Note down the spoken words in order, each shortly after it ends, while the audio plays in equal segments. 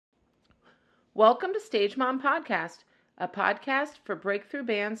Welcome to Stage Mom Podcast, a podcast for breakthrough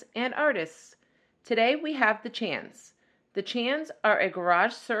bands and artists. Today we have the Chans. The Chans are a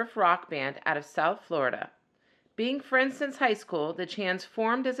garage surf rock band out of South Florida. Being friends since high school, the Chans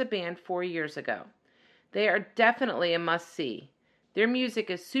formed as a band 4 years ago. They are definitely a must-see. Their music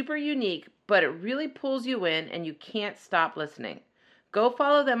is super unique, but it really pulls you in and you can't stop listening. Go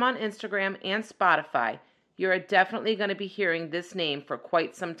follow them on Instagram and Spotify. You're definitely going to be hearing this name for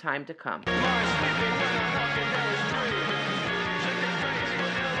quite some time to come.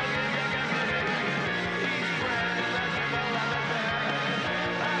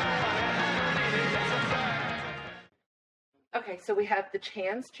 Okay, so we have the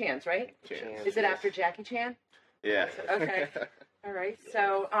Chans, right? Chans. Is it after Jackie Chan? Yeah. Okay. All right.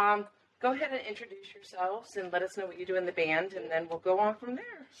 So go ahead and introduce yourselves and let us know what you do in the band, and then we'll go on from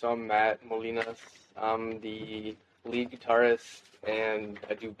there. So I'm Matt Molinas. I'm the lead guitarist, and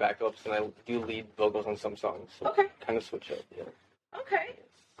I do backups, and I do lead vocals on some songs. So Okay. kind of switch up, yeah. Okay.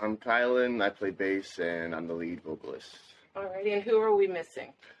 I'm Kylan. I play bass, and I'm the lead vocalist. All righty. And who are we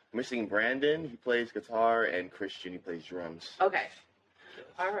missing? Missing Brandon. He plays guitar, and Christian. He plays drums. Okay.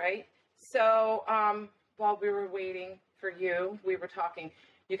 All right. So while we were waiting for you, we were talking.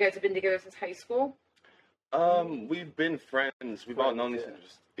 You guys have been together since high school? We've been friends. We've all known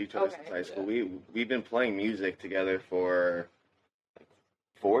each other since high school. We've been playing music together for like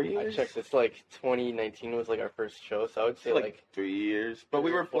 4 years. I checked. It's like 2019 was like our first show, so I would say like 3 years. But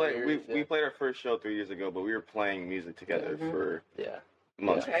we were 4 playing. years, We played our first show 3 years ago, but we were playing music together for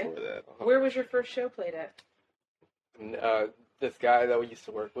months Okay. before that. Where was your first show played at? And, this guy that we used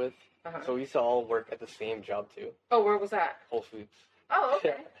to work with. Uh-huh. So we used to all work at the same job too. Oh, where was that? Whole Foods. Oh,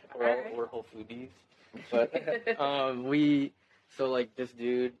 okay. Yeah, All we're Whole Foodies. But so like this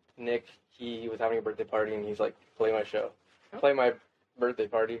dude, Nick, he was having a birthday party and he's like, play my show. Oh. Play my birthday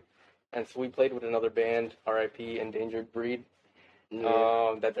party. And so we played with another band, RIP, Endangered Breed.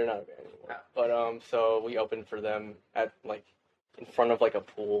 That they're not a band anymore. Oh. But so we opened for them at like in front of like a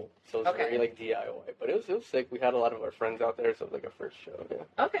pool. So it was Okay. very like DIY. But it was sick. We had a lot of our friends out there, so it was like our first show.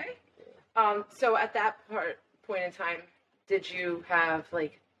 Yeah. Okay. So at that point in time, did you have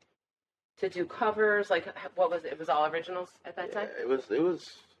like to do covers? Like what was it? It was all originals at that time? It was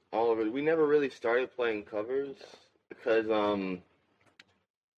all of it. We never really started playing covers because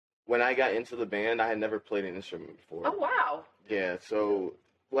when I got into the band, I had never played an instrument before. Oh wow. Yeah. So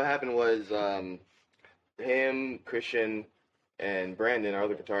what happened was him, Christian, and Brandon, our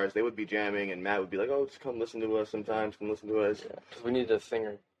other guitarists, they would be jamming, and Matt would be like, "Oh, just come listen to us sometimes. Come listen to us." Yeah. Because we needed a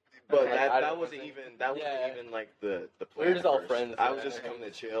singer. But Okay. that wasn't even like the plan. We were just all at first. friends, I was yeah. just coming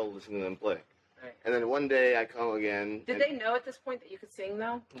to chill, listen to them play. Right. And then one day I come again. Did they know at this point that you could sing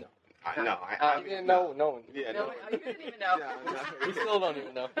though? I You didn't know? No one. Yeah, No, no. you didn't even know. No. We still don't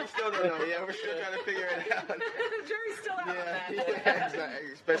even know. We still don't know. Yeah, we're still trying to figure it out. The jury's still out on that. Yeah,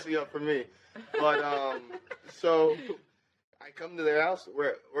 exactly. Especially up for me. But so I come to their house.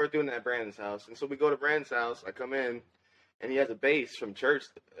 We're doing it at Brandon's house, and so we go to Brandon's house. I come in, and he has a bass from church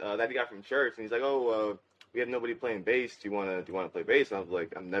that he got from church, and he's like, "Oh, we have nobody playing bass. Do you want to play bass?" And I was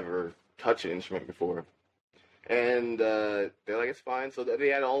like, "I've never touched an instrument before." And they're like, "It's fine." So they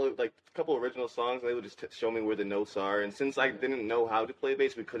had a couple original songs, and they would just show me where the notes are. And since I didn't know how to play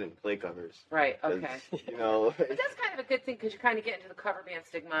bass, we couldn't play covers. Right. Okay. 'Cause, you know. But that's kind of a good thing because you kind of get into the cover band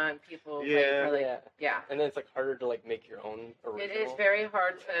stigma and people. Yeah. Like, really, Yeah. yeah. And then it's like harder to like make your own original. It is very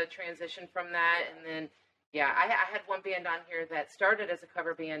hard to transition from that, and then, yeah, I had one band on here that started as a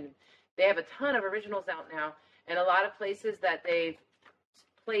cover band. They have a ton of originals out now, and a lot of places that they've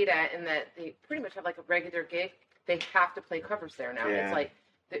played at and that they pretty much have like a regular gig, they have to play covers there now. Yeah. It's like,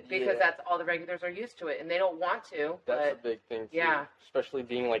 because that's all the regulars are used to it, and they don't want to, That's a but, big thing too. yeah. Especially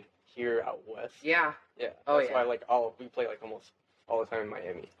being like here out west. yeah, Yeah. Oh, That's yeah. why like we play like almost all the time in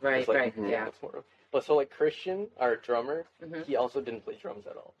Miami. right, It's, like, right, yeah. That's more of, but so like Christian, our drummer, Mhm. he also didn't play drums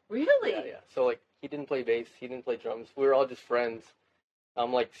at all. Really? Yeah. So like he didn't play bass, he didn't play drums. We were all just friends.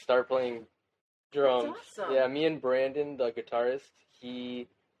 Like start playing drums. That's awesome. Yeah, me and Brandon, the guitarist, me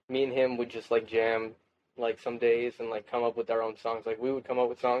and him would just like jam like some days and like come up with our own songs. Like we would come up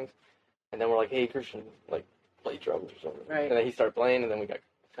with songs, and then we're like, "Hey, Christian, like play drums or something." Right. And then he started playing, and then we got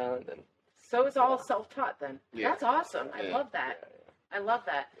and then So it's all self-taught then. Yeah. That's awesome. I Yeah. love that. yeah. I love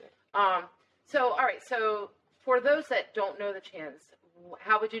that. So, all right. So, for those that don't know the Chans,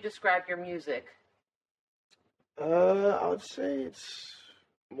 how would you describe your music? I would say it's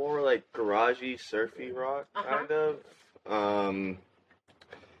more like garagey, surfy rock, Uh-huh. kind of.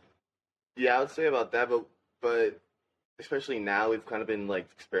 Yeah, I would say about that, but especially now we've kind of been like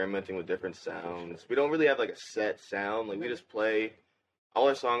experimenting with different sounds. We don't really have like a set sound. Like we just play all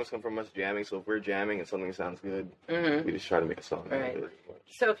our songs come from us jamming. So if we're jamming and something sounds good, we just try to make a song. Right. Out of it.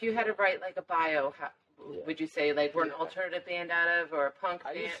 So if you had to write like a bio, would you say like we're an alternative band out of or a punk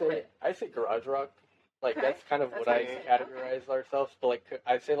band? I say garage rock. Like Okay. that's kind of That's what I what you say. categorize ourselves. But like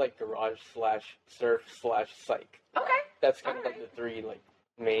I'd say like garage / surf / psych. Okay. That's kind of like the three like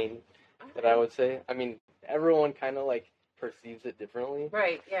main that I would say. I mean, everyone kind of like perceives it differently.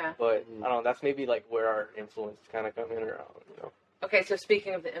 Right. Yeah. But I don't know. That's maybe like where our influence kind of come in around. You know. Okay. So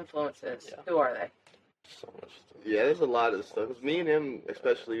speaking of the influences, who are they? So much stuff. Yeah, there's a lot of stuff. 'Cause me and him,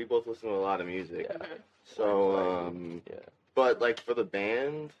 especially, we both listen to a lot of music. Yeah. So, but like for the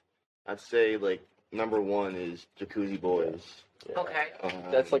band, I'd say like number one is Jacuzzi Boys. Yeah. Okay.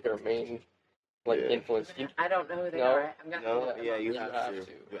 That's like our main influence. I don't know who they No. are. I'm gonna. No, yeah, you have to.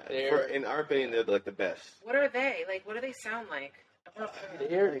 Yeah. In our opinion, they're like the best. What are they like? What do they sound like?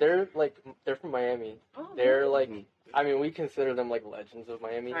 They're from Miami. Oh, They're like, I mean, we consider them like legends of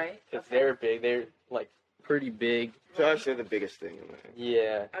Miami, right? Because they're big. They're like pretty big. To us, they're the biggest thing in Miami.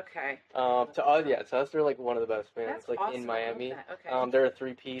 Yeah. Okay. To us, they're like one of the best bands That's like awesome. in Miami. Okay. They're a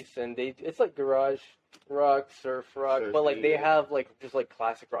 3-piece, and it's like garage rock, surf rock, but like they have like just like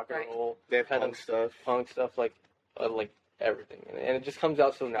classic rock and roll. They have kind punk stuff, like everything, and it just comes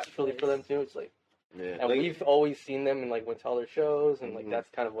out so naturally for them too. It's like. Yeah. And we've always seen them and like went to all their shows, and like that's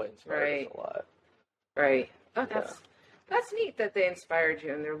kind of what inspired us a lot. Right. Oh, that's neat that they inspired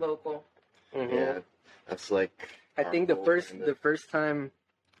you and they're local. Mm-hmm. Yeah. That's like. I think the first time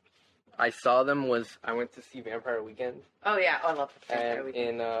I saw them was I went to see Vampire Weekend. Oh yeah, I love Vampire and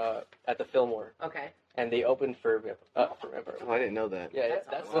Weekend. at the Fillmore. Okay. And they opened for Vampire. Oh, I didn't know that. Yeah,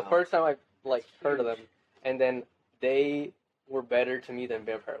 That's the first time I like heard of them, and then they were better to me than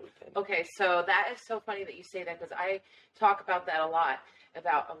Vampire Weekend. Okay, so that is so funny that you say that because I talk about that a lot.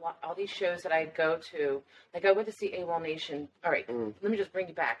 About all these shows that I go to. Like I went to see AWOL Nation. All right, let me just bring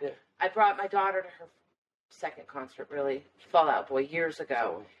you back. Yeah. I brought my daughter to her second concert, really, Fall Out Boy, years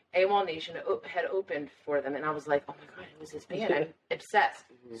ago. AWOL Nation had opened for them, and I was like, oh my God, it was this band. I'm obsessed.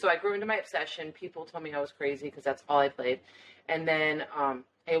 So I grew into my obsession. People told me I was crazy because that's all I played. And then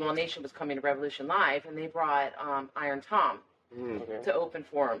AWOL Nation was coming to Revolution Live, and they brought Iron Tom to open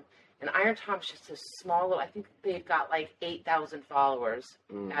for them. And Iron Tom's just a small little, I think they've got like 8,000 followers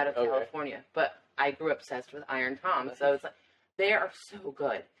out of California. But I grew obsessed with Iron Tom. So it's like, they are so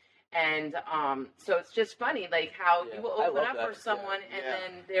good. And so it's just funny, like how you will open up for someone and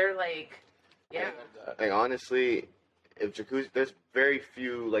then they're like, Like honestly, if Jacuzzi, there's very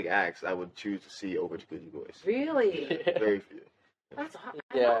few like acts I would choose to see over Jacuzzi Boys. Really? Very few. That's awesome.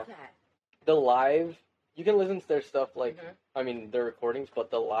 I love that. The live, you can listen to their stuff like, I mean, their recordings,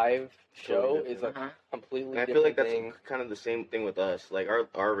 but the live show is a completely different thing. I feel like that's kind of the same thing with us. Like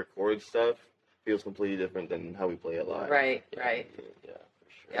our recorded stuff feels completely different than how we play it live. Right. Yeah, for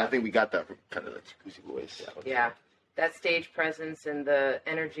sure. Yeah, I think we got that from kind of the Jacuzzi Boys. Yeah. That stage presence and the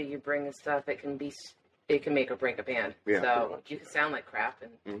energy you bring and stuff, it can make or break a band. Yeah, so you can sound like crap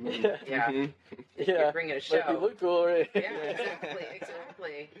and if Yeah. you're bringing a show. But you look cool, right? Yeah,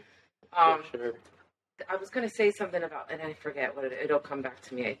 exactly. For sure. I was going to say something about, and I forget what it'll come back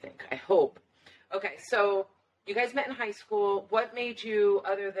to me, I think. I hope. Okay, so you guys met in high school. What made you,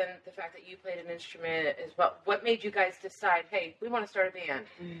 other than the fact that you played an instrument as well, what made you guys decide, hey, we want to start a band?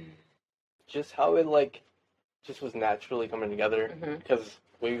 Just how it, just was naturally coming together. Because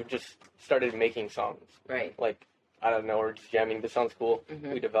we just started making songs. Right. Like, I don't know, we're just jamming. This sounds cool.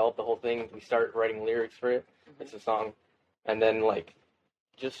 We developed the whole thing. We started writing lyrics for it. It's a song. And then,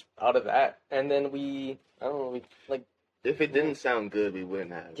 just out of that. And then if it didn't sound good, we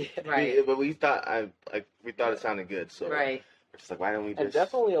wouldn't have. Right. But we thought it sounded good, so right. We're just like, why don't we just? And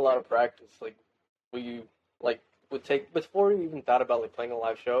definitely a lot of practice. Would take before we even thought about playing a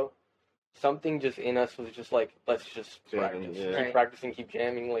live show. Something just in us was just let's just practice, keep practicing, keep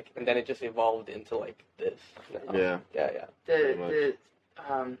jamming, and then it just evolved into this. Yeah. The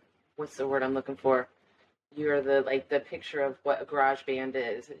what's the word I'm looking for? You're the picture of what a garage band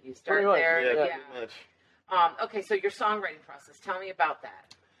is. You start there. Yeah, pretty much. Okay, so your songwriting process. Tell me about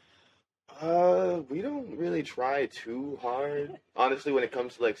that. We don't really try too hard. Honestly, when it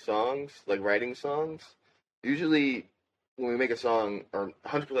comes to songs, writing songs, usually when we make a song, or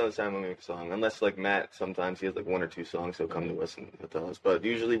 100% of the time when we make a song, unless Matt, sometimes he has 1 or 2 songs, he'll come to us and he'll tell us. But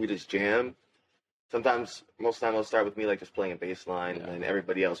usually we just jam. Sometimes, most of the time, it'll start with me just playing a bass line, and then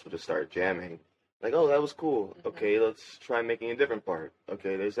everybody else will just start jamming. Oh, that was cool. Okay, let's try making a different part.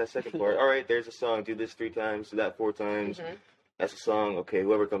 Okay, there's that second part. All right, there's a song. Do this 3 times. Do that 4 times. That's a song. Okay,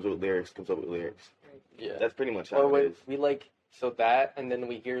 whoever comes up with lyrics comes up with lyrics. Yeah. That's pretty much how it is. We so that, and then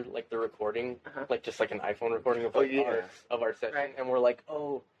we hear like the recording, like just like an iPhone recording of like our session, and we're like,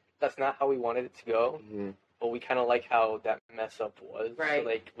 oh, that's not how we wanted it to go, but we kind of like how that mess up was, so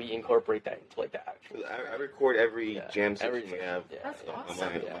like we incorporate that into like the actual. I record every jam session we have on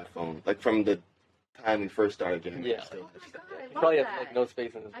my phone, like from the time we first started jamming. Oh my God, I love probably that. have like no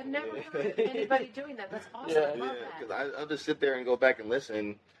space in this. I've never heard anybody doing that. That's awesome. I love that. Because I'll just sit there and go back and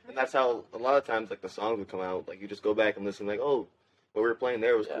listen, and that's how a lot of times like the songs would come out. Like you just go back and listen, like, oh, what we were playing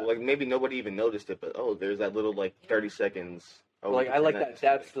there was cool. Like maybe nobody even noticed it, but oh, there's that little like 30 seconds. Oh, like I like that.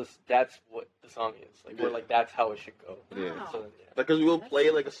 That's what the song is. Like we're like that's how it should go. Yeah. Wow. So, because we'll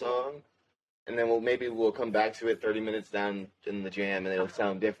play like a song, and then we'll come back to it 30 minutes down in the jam, and it'll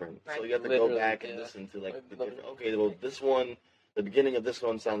sound different. So you have to go back and listen to like the different. Okay, well this one, the beginning of this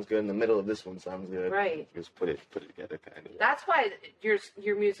one sounds good, and the middle of this one sounds good. Right. Just put it together, kind of. That's why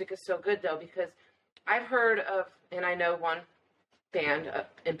your music is so good, though, because I've heard of, and I know one band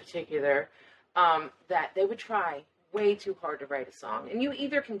in particular, that they would try way too hard to write a song, and you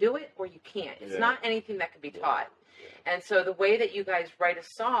either can do it or you can't. It's not anything that can be taught. And so the way that you guys write a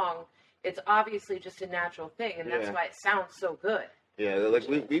song, it's obviously just a natural thing, and that's why it sounds so good. Yeah, like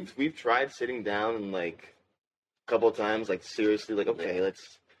we've tried sitting down and like a couple of times, like seriously, like okay,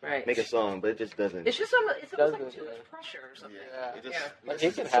 let's make a song, but it just doesn't. It's just almost like too much pressure or something. Like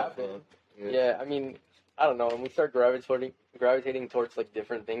it can happen. Yeah, I mean, I don't know. And we start gravitating towards like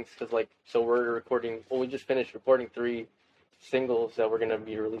different things because like so we're recording. Well, we just finished recording 3 singles that we're gonna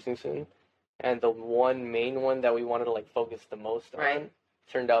be releasing soon, and the one main one that we wanted to like focus the most on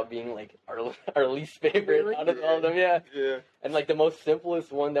turned out being like our least favorite out of all of them. Yeah. And like the most simplest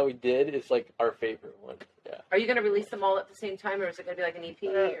one that we did is like our favorite one. Yeah. Are you gonna release them all at the same time, or is it gonna be like an EP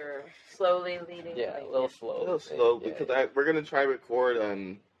or slowly leading? Yeah, a little slow because we're gonna try to record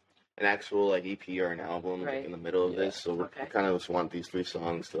an actual like EP or an album like, in the middle of this, so we kind of just want these 3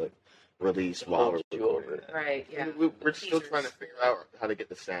 songs to like release while we're recording. Right. Yeah. We're still trying to figure out how to get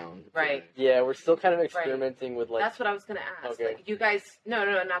the sound. Right. Yeah, we're still kind of experimenting with like. That's what I was gonna ask. Okay. Like, you guys, no,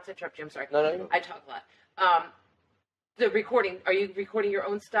 not to interrupt you. I'm sorry. No. I talk a lot. The recording. Are you recording your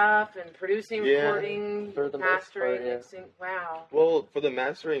own stuff and producing, recording, for the mastering, mixing? Wow. Well, for the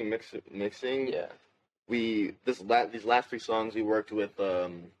mastering, mixing, these last 3 songs we worked with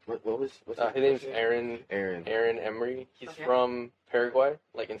what's his name's Aaron Emery. He's from Paraguay,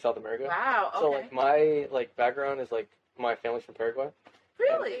 like in South America. Wow. Okay. So like my like background is like my family's from Paraguay.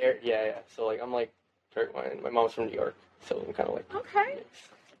 Really? Yeah. So like I'm like Paraguayan. My mom's from New York, so I'm kind of like okay.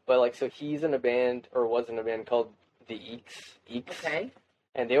 But like so he's in a band or was in a band called the Eeks. Okay.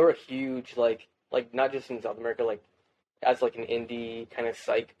 And they were huge, like not just in South America, like as like an indie kind of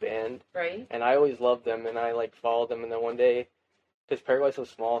psych band. Right. And I always loved them, and I like followed them. And then one day, because Paraguay's so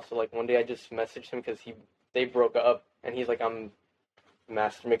small, so like one day I just messaged him because they broke up, and he's like, I'm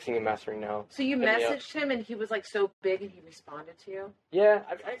mixing and mastering now. So you messaged him, and he was like so big, and he responded to you. Yeah,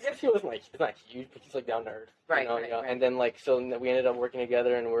 I guess he wasn't like, he's not huge, but he's like down to earth. Right. And then like so we ended up working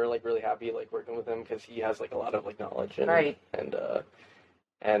together, and we're like really happy like working with him because he has like a lot of like knowledge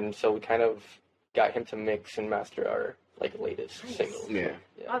and so we kind of got him to mix and master our like latest singles. Yeah.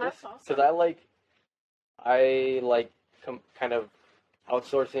 Oh, that's awesome. Because I like kind of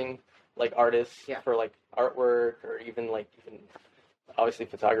outsourcing like artists for like artwork or even obviously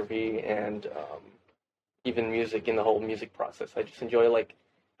photography and even music in the whole music process. I just enjoy like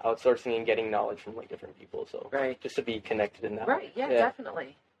outsourcing and getting knowledge from like different people. So just to be connected in that. Right. Yeah.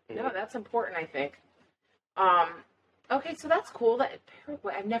 Definitely. Mm-hmm. No, that's important. I think. Okay, so that's cool. That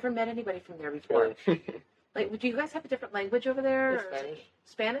Paraguay. I've never met anybody from there before. Really? Like, do you guys have a different language over there? It's Spanish.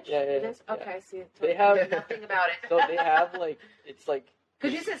 Spanish? Yeah. It is? Okay, I see. They have nothing about it. So they have like it's like.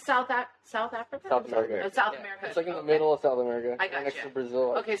 Because you said South Africa? South America. South America. It's like in the middle of South America. I got next to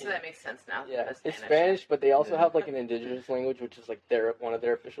Brazil. Okay, so that makes sense now. Yeah, it's Spanish, but they also have like an indigenous language, which is like one of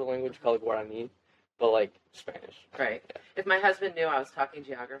their official language called Guarani, but like Spanish. Right. Yeah. If my husband knew I was talking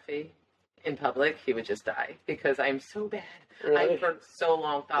geography in public, he would just die because I'm so bad. Really? I for so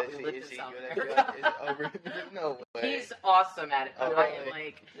long thought we lived in South America. No way. He's awesome at it. Oh, I am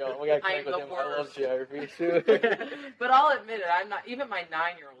like, I'm the worst. I love geography too. But I'll admit it, I'm not. Even my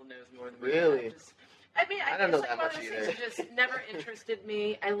 9-year-old knows more than me. Really? I don't know guess that one much of those either. things that just never interested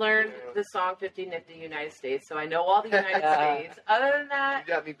me. I learned the song 50 Nifty United States, so I know all the United States. Other than that,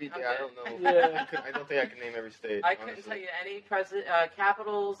 you got me beat there. I don't know. Yeah. I don't think I can name every state. I couldn't tell you any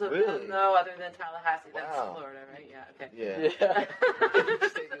capitals of them, though, other than Tallahassee. That's Florida, right? Yeah, okay. Yeah.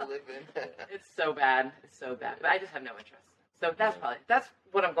 State you live in. It's so bad. It's so bad. But I just have no interest. So that's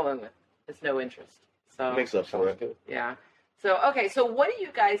what I'm going with. It's no interest. So makes up for it. Yeah. So, okay, so what do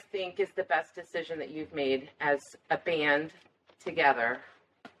you guys think is the best decision that you've made as a band together?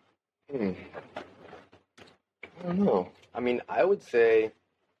 I don't know. I mean, I would say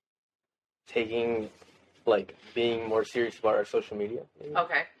taking, like, being more serious about our social media. Maybe.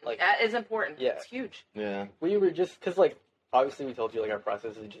 Okay. Like, that is important. Yeah. It's huge. Yeah. We were just, because, like, obviously we told you, like, our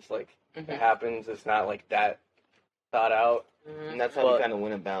process is just, like, it happens. It's not, like, that thought out. And that's how we kind of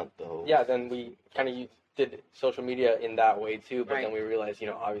went about the whole... Yeah, then we kind of did social media in that way, too. But Right. then we realized,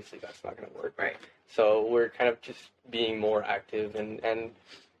 obviously that's not going to work. Right. So we're kind of just being more active and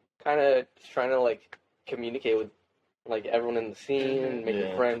kind of trying to, like, communicate with, like, everyone in the scene and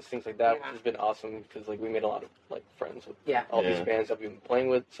making friends, things like that, which has been awesome because, like, we made a lot of, like, friends with all these bands that we've been playing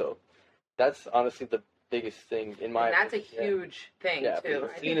with. So that's honestly the biggest thing in my And that's opinion. a huge thing, too.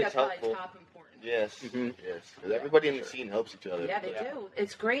 I think that's probably top important. Yes. Yes. Because everybody in the scene helps each other. Yeah, they do.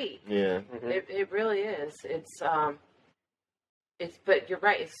 It's great. Yeah. It really is. But you're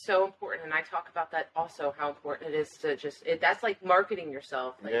right. It's so important, and I talk about that also. How important it is to just. That's like marketing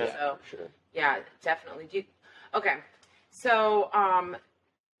yourself. Like, so. For sure. Yeah, definitely. Okay, so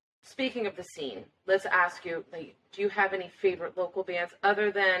speaking of the scene, let's ask you. Like, do you have any favorite local bands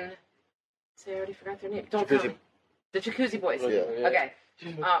other than? Say, I already forgot their name. Don't tell me. The Jacuzzi Boys. Yeah. Okay.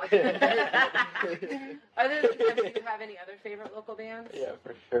 Other than them, do you have any other favorite local bands? Yeah,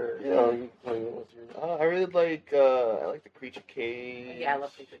 for sure. Yeah. What's your... I really like I like the Creature Cage. Yeah, I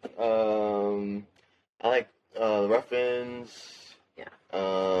love Creature Cage. I like the Ruffins. Yeah.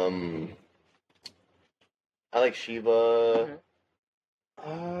 I like Shiva.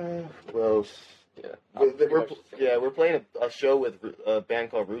 Who else? Yeah. We're playing a show with a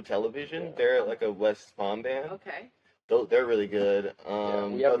band called Root Television. Yeah. They're like a West Palm band. Okay. They're really good.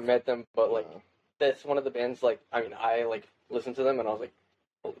 We haven't met them, but like that's one of the bands. Like, I mean, I like listened to them and I was like,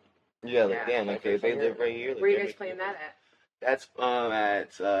 damn, okay, they live right here. Where are you guys playing that at? That's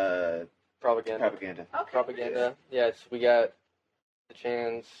at Propaganda. Okay. Propaganda. Yes, we got the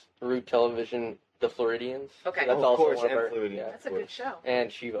Chans, Root Television, the Floridians. Okay. So that's of also course, one of and our, Floridians. That's a good show.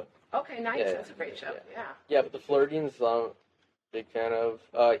 and Shiva. Okay, nice. Yeah, That's a great show. Yeah. Yeah, but the Floridians, big fan of.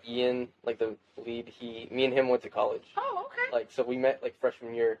 Ian, like the lead, me and him went to college. Oh, okay. Like, so we met like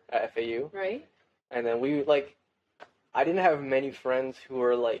freshman year at FAU. Right. And then we I didn't have many friends who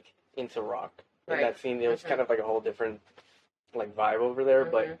were like into rock in Right. that scene. It was kind of like a whole different like vibe over there.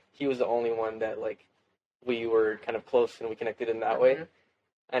 But he was the only one that like we were kind of close and we connected in that way.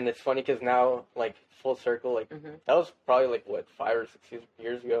 And it's funny because now like full circle, like that was probably like what 5 or 6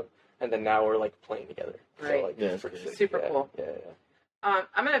 years ago, and then now we're like playing together. Right. So like it's pretty sick. Super cool. Yeah.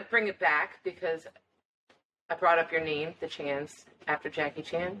 I'm gonna bring it back because I brought up your name, the Chans, after Jackie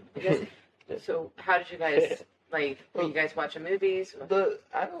Chan. I guess. So how did you guys like? Were you guys watching movies?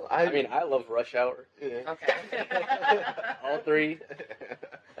 I mean, I love Rush Hour. Yeah. Okay. All three.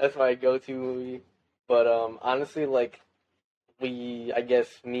 That's my go-to movie. But honestly, like I guess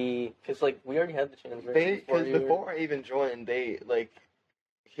because like we already had the chance. Right? Because before I even joined,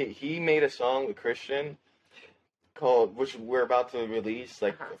 he made a song with Christian called, which we're about to release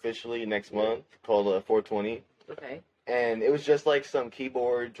officially next month, called 420. Okay. And it was just like some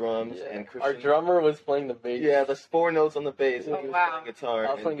keyboard, drums, and Christian. Our drummer was playing the bass. Yeah, there's 4 notes on the bass. Oh, and he was wow. playing guitar.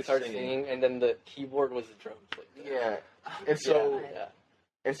 I was playing guitar, singing, and then the keyboard was the drums. Like, Yeah. And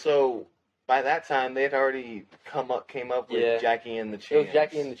yeah. so by that time they had already came up with Jackie and the Chans. It was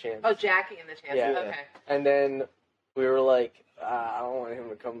Jackie and the Chans. Oh, Jackie and the Chans. Yeah. Okay. And then we were like, I don't want him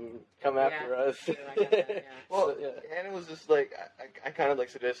to come after us. Yeah, I got that, yeah. Well, and it was just like I kind of like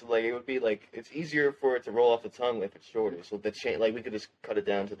suggested like it would be like it's easier for it to roll off the tongue if it's shorter. So the like we could just cut it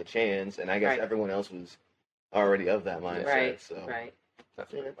down to the Chans, and I guess everyone else was already of that mindset. Right. So. Right.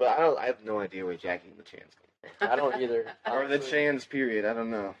 But I have no idea where Jackie and the Chans come I don't either. from. Or the Chans period. I don't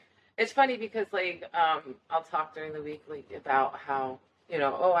know. It's funny because like I'll talk during the week like about how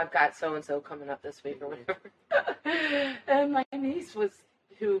I've got so and so coming up this week or whatever. And my niece is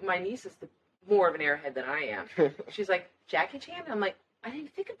more of an airhead than I am. She's like, Jackie Chan? I'm like, I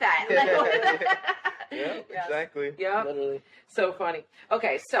didn't think of that. Yeah, exactly. Yeah. Literally. So funny.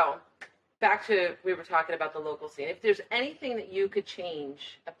 Okay, so back to we were talking about the local scene. If there's anything that you could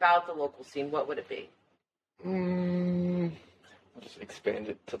change about the local scene, what would it be? Just expand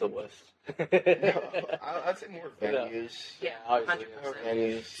it to the west. I'd say more venues. Yeah, obviously. 100%. More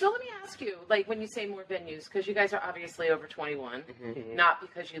venues. So let me ask you, like when you say more venues, because you guys are obviously over 21, not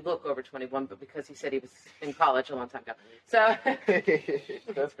because you look over 21, but because he said he was in college a long time ago. So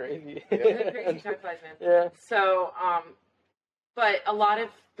That's crazy. crazy time flies, man. Yeah. So, but a lot of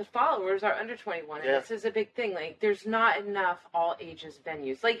the followers are under 21, and this is a big thing. Like, there's not enough all ages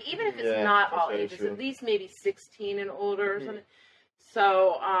venues. Like, even if it's not all ages, at least maybe 16 and older or something.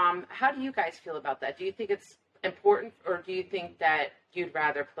 So, how do you guys feel about that? Do you think it's important, or do you think that you'd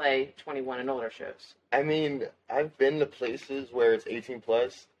rather play 21 and older shows? I mean, I've been to places where it's 18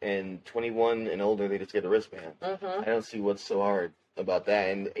 plus and 21 and older, they just get a wristband. Mm-hmm. I don't see what's so hard about that.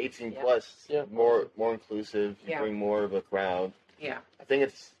 And 18 plus, Yeah. more inclusive. You Yeah. bring more of a crowd. Yeah. I think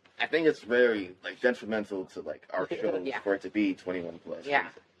it's very like detrimental to like our shows Yeah. for it to be 21 plus. Yeah.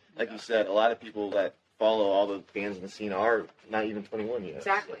 Like you said, a lot of people that follow all the bands in the scene are not even 21 yet.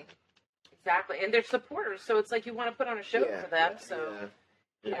 Exactly. Exactly. And they're supporters, so it's like you want to put on a show for them. So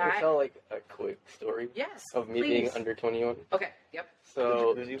Yeah, Yeah, I tell like a quick story yes, of me please. being under 21. Okay. Yep.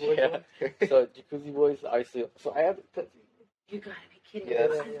 So Jacuzzi Boys yeah, so Jacuzzi Boys, obviously. So I have You gotta be kidding Yeah,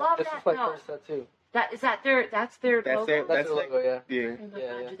 me! that's- I love this that. is my No, first tattoo. that's their That's logo. their- That's their like- logo, yeah. Yeah. Oh my Yeah,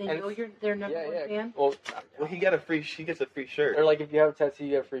 God, yeah. do they And know you're their number Yeah, one yeah. fan? Well, Well, he gets a free shirt. or like if you have a tattoo,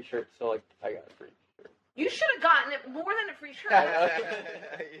 you get a free shirt. So like I got a free. You should have gotten it more than a free shirt.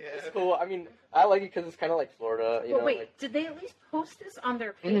 It's cool. I mean, I like it because it's kind of like Florida, you But know. wait, like, did they at least post this on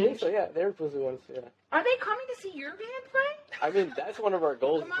their page? So yeah, they're pussy ones. Yeah. Are they coming to see your band play? I mean, that's one of our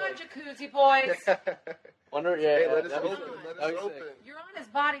goals. Come on, like, Jacuzzi Boys. Hey, let us that'd be open. sick. Let That'd us be open. sick. You're on his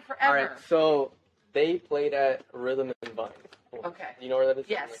body All forever. right, so they played at Rhythm and Vine. Okay. You know where that is?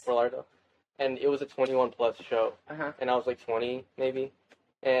 Yes. Like Fort Lauderdale. And it was a 21 plus show, Uh-huh. and I was like 20 maybe,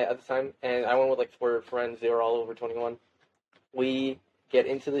 at the time. And I went with like 4 friends. They were all over 21. We get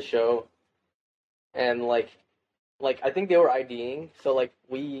into the show, and like I think they were IDing. So like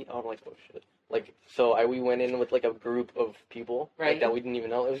I'm like, oh shit. Like we went in with like a group of people Right. like, that we didn't even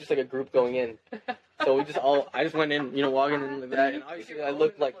know. It was just like a group going in. So I just went in, walking in like that, and obviously I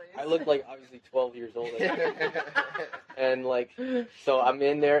looked like obviously 12 years old. And like, so I'm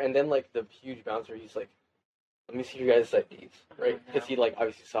in there, and then like the huge bouncer, he's like, "Let me see your guys' IDs," right? Because he like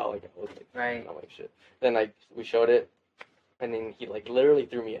obviously saw like I was like, Right. I'm like shit. Then we showed it, and then he like literally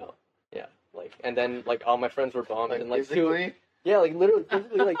threw me out. Yeah, like, and then like all my friends were bummed, and like physically? yeah, like literally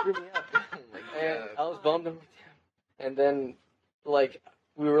physically like threw me out. Oh my And God. I was bummed. I'm like, damn. And then, like,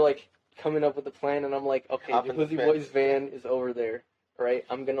 we were like coming up with a plan, and I'm like, okay, Hop in the Jacuzzi fence. Boy's van is over there, right?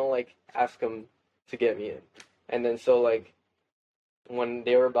 I'm gonna like ask him to get me in. And then so like when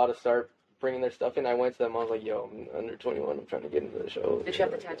they were about to start bringing their stuff in, I went to them. I was like, yo, I'm under 21. I'm trying to get into the show. Did you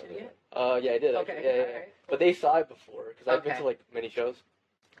have the tattoo yet? Yeah, I did. Okay, actually. Yeah. alright. But they saw it before because I've been Okay. to like many shows.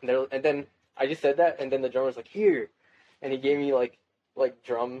 And then I just said that, and then the drummer was like, here, and he gave me like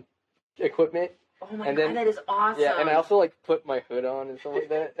drum equipment. Oh my And God, then- that is awesome. Yeah, and I also like put my hood on and stuff like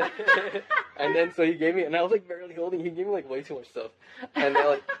that. And then so he gave me, and I was like barely holding. He gave me like way too much stuff, and then,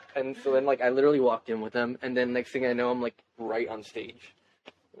 like, and so then like I literally walked in with him, and then next thing I know, I'm like right on stage,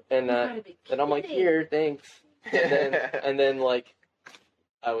 and You gotta be then I'm like, kidding. here, thanks, and then like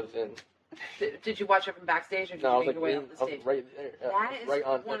I was in. Did you watch it from backstage, or did No, I you was make like your way in, up the I was stage? right there. Yeah, That is right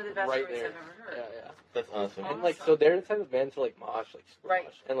on, one of the like, best right stories there. I've ever heard. Yeah. That's awesome. And like so, they're the type of band to like mosh, like super Right.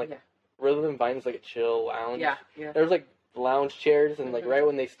 mosh. And like Yeah. Rhythm and Vine's like a chill lounge. Yeah, yeah. There was like lounge chairs, and like Mhm. right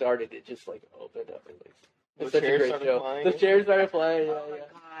when they started, it just like opened up. And, like, The it's such a chairs great started show. flying? The chairs started flying. Yeah, Oh my yeah.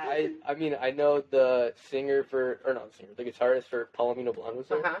 God. I mean I know the singer or not the singer, the guitarist for Palomino Blonde was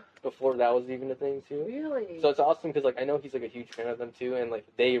there Uh-huh. before that was even a thing too. Really? So it's awesome because like I know he's like a huge fan of them too, and like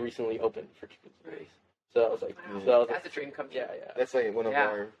they recently opened for Jacuzzi Boys. So I was like, Wow. so I was That's like, a dream come true. yeah. That's like one of Yeah.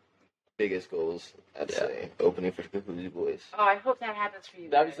 our biggest goals, I'd Yeah. say. Opening for Jacuzzi Boys. Oh, I hope that happens for you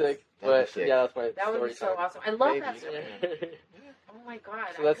That'd be guys. sick. That'd But be sick. yeah, that's my That would story be so time. awesome. I love Maybe. that story. Yeah. Oh my God.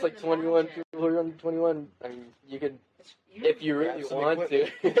 So I that's like couldn't 21 imagine. people who are under 21. I mean, you could, You're- if you really Grab some want to.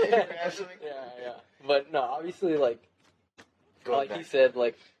 equipment. Grab some yeah. But no, obviously, like Go he back. said,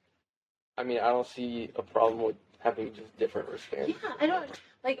 like, I mean, I don't see a problem with having just different wristbands. Yeah, I don't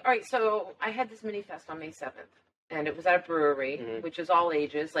like. All right, so I had this mini fest on May 7th, and it was at a brewery, Mhm. which is all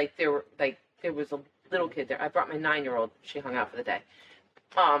ages. Like there was a little kid there. I brought my 9-year-old. She hung out for the day.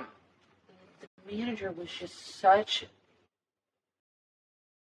 The manager was just such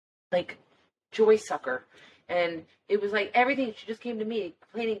like joy sucker, and it was like everything. She just came to me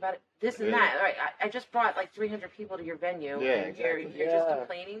complaining about it, this and Really? that. All right, I just brought like 300 people to your venue. Yeah, and exactly. You're just Yeah.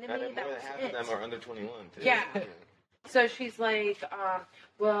 complaining to And me. then That more was than half it. of them are under 21, too. Yeah. So she's like,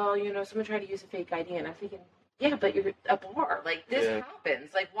 well, someone tried to use a fake ID, and I'm thinking, yeah, but you're a bar. Like, this Yeah.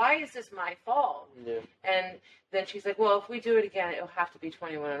 happens. Like, why is this my fault? Yeah. And then she's like, well, if we do it again, it'll have to be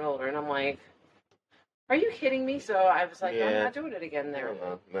 21 and older. And I'm like, are you kidding me? So I was like, I'm Yeah. not doing it again there.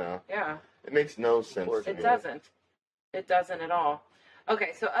 No. Yeah, It makes no sense to it me. doesn't. It doesn't at all.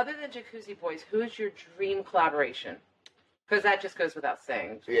 Okay, so other than Jacuzzi Boys, who is your dream collaboration? Because that just goes without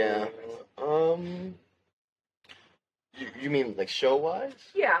saying. Yeah. You mean like show-wise?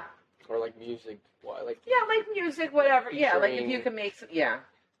 Yeah. Or like music. Why? Like, Yeah, like music, whatever. Yeah, like if Featuring- you can make some, yeah.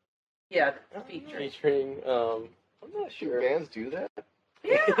 Yeah, featuring. Featuring, I'm not Do sure. bands do that?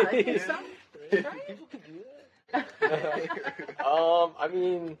 Yeah, I think so. Right? People can do that. I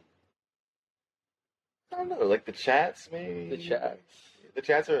mean, I don't know, like the Chats, maybe? the Chats. The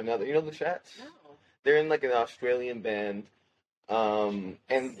Chats are another, you know the Chats? No. They're in like an Australian band, and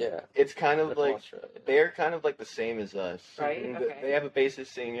Yeah. it's kind They're of from like, Australia. they're kind of like the same as us. Right, And okay. They have a bassist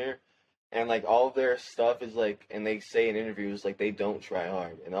singer, and like all of their stuff is like, and they say in interviews like they don't try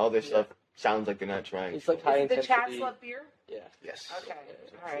hard, and all their stuff sounds like they're not trying. It's like high Is the intensity. Chats love beer? Yeah. Yes. Okay,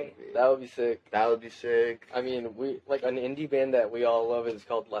 all right. That would be sick. That would be sick. I mean, we like an indie band that we all love is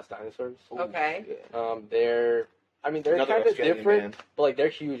called Less Dinosaurs. Okay. Yeah. They're Another kind of Australian different, band. but like they're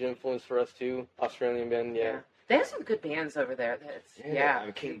huge influence for us too. Australian band, yeah. They have some good bands over there. I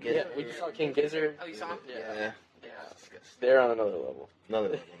mean, King Yeah, Gizzard. we just saw King Gizzard. Oh, you saw 'em? Yeah. They're on another level. Another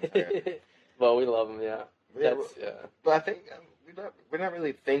one. Yeah. Well, we love them, yeah. Yeah, That's, yeah. But I think we're not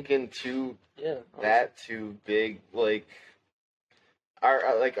really thinking too too big. Like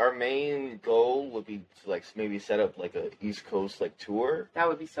our main goal would be to like maybe set up like a East Coast like tour. That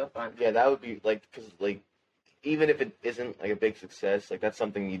would be so fun. Yeah, that would be like because like even if it isn't like a big success, like that's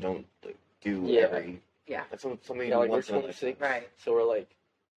something you don't like, do every. Yeah. That's something Yeah, you like we're once in a lifetime. 26, Right. so we're like,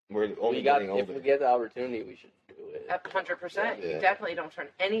 We're only we got getting if older. we get the opportunity, we should do it. 100%. Yeah. You definitely don't turn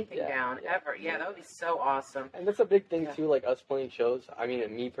anything Yeah. down Yeah. ever. Yeah, that would be so awesome. And that's a big thing Yeah. too, like us playing shows. I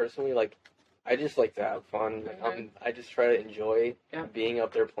mean, me personally, like I just like to have fun. I just try to enjoy being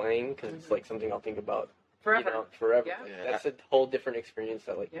up there playing because it's like something I'll think about Forever. You know, forever. Yeah. Like, that's a whole different experience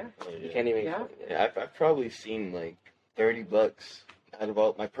that like Yeah. you can't even Yeah. explain. Yeah, I've probably seen like $30 out of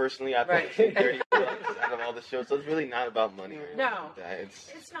all my personally. I've Right. seen $30 out of all the shows. So it's really not about money. Or anything No. like that.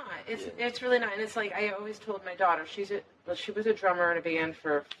 It's not. It's really not. And it's like I always told my daughter. She was a drummer in a band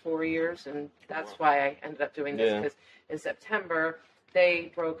for 4 years, and that's why I ended up doing this because in September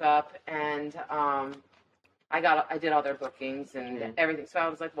they broke up, and I did all their bookings and everything. So I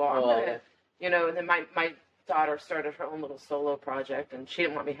was like, well, I'm gonna, And then my daughter started her own little solo project, and she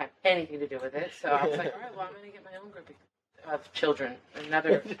didn't want me to have anything to do with it. So I was like, all right, well, I'm gonna get my own group of children.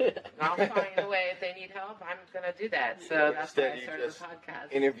 I'll find a way if they need help. I'm gonna do that. So that's why I started the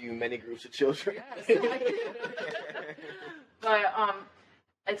podcast. Interview many groups of children. Yes. But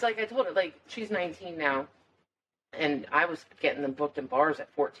it's like I told her, like she's 19 now, and I was getting them booked in bars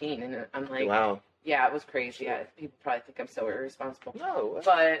at 14, and I'm like, Wow. Yeah, it was crazy. People probably think I'm so irresponsible. No.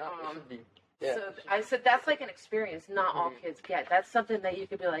 But Yeah. so I said that's like an experience not all kids get. That's something that you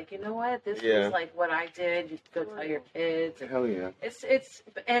could be like, you know what, this was like what I did. You go tell your kids. And Hell yeah. It's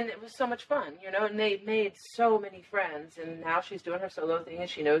and it was so much fun, And they made so many friends. And now she's doing her solo thing, and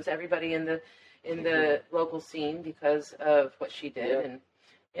she knows everybody in the local scene because of what she did.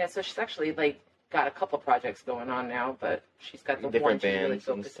 Yeah. And so she's actually like got a couple projects going on now, but she's got the Different one she's really bands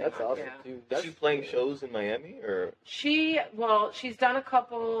and focusing That's on. awesome Yeah. too. Is she playing shows in Miami or? She's done a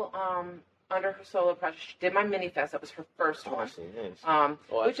couple under her solo project. She did my mini fest. That was her first one. Awesome. Nice.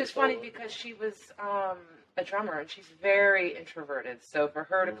 Which is funny because she was a drummer and she's very introverted. So for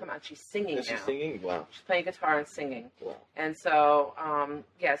her to come out, she's singing Is she now. singing? Wow. She's playing guitar and singing. Wow. And so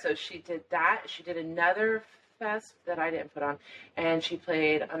so she did that. She did another fest that I didn't put on, and she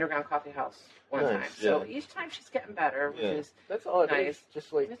played Underground Coffee House one time. So each time she's getting better, which is that's all it nice. is.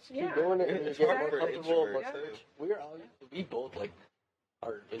 Just like keep doing it and It's get hard more for comfortable. introverts, We both like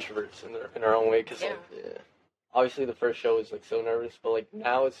are introverts in our own way because obviously the first show was like so nervous, but like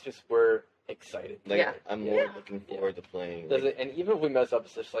now it's just we're excited. Like I'm more looking forward to playing. Does it? And even if we mess up,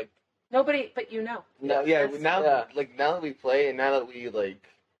 it's just like nobody but now That's- now that we play and now that we like.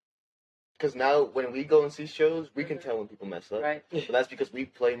 Because now, when we go and see shows, we can tell when people mess up. Right. But that's because we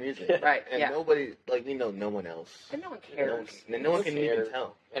play music. Right. And nobody, like, we know no one else. And no one cares. No one can even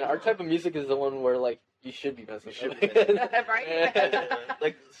tell. And our type of music is the one where like you should be messing up. Right?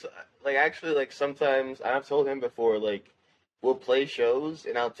 Like actually, like sometimes I've told him before, like we'll play shows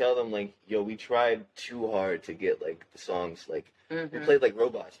and I'll tell them like, yo, we tried too hard to get like the songs like we played like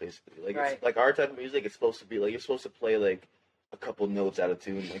robots basically. Like it's like our type of music. It's supposed to be like you're supposed to play like a couple notes out of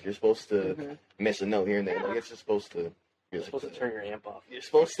tune. Like you're supposed to miss a note here and there. Like it's just supposed to. You're supposed to turn your amp off. You're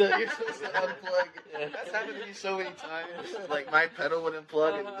supposed to unplug. That's happened to me so many times. Like my pedal would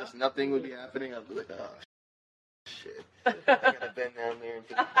unplug and just nothing would be happening. I'd be like, oh shit. I gotta bend down there and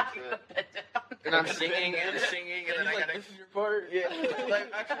fix it. And I'm singing and then I gotta. This is your part. Yeah.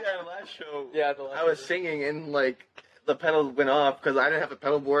 Like actually, at our last show, I was show. singing and like the pedal went off because I didn't have a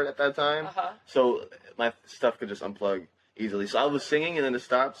pedal board at that time, so my stuff could just unplug easily. So I was singing and then it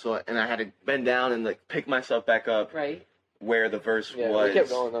stopped. And I had to bend down and like pick myself back up. Right. where the verse Yeah, was. we kept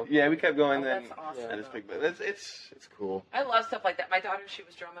going though. Yeah, we kept going. Then That's awesome. I just picked, but it's cool. I love stuff like that. My daughter, she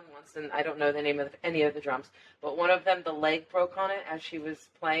was drumming once, and I don't know the name of any of the drums, but one of them, the leg broke on it as she was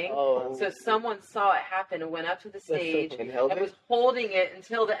playing. Oh. So someone saw it happen and went up to the stage And held and it? was holding it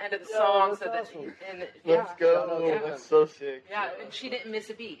until the end of the song. So that, awesome. and Let's go. Yeah. That's so sick. Yeah, and she didn't miss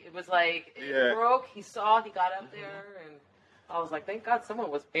a beat. It was like, Yeah. it broke, he saw, he got up there, and I was like, thank God someone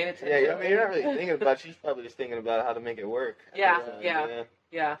was paying attention. Yeah, I mean, you're not really thinking about it. She's probably just thinking about how to make it work.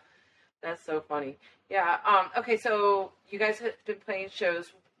 Yeah. That's so funny. Yeah. Okay, so you guys have been playing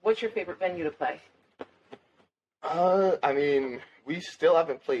shows. What's your favorite venue to play? I mean, we still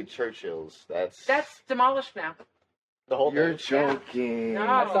haven't played Churchill's. That's demolished now. The whole You're thing. joking. No.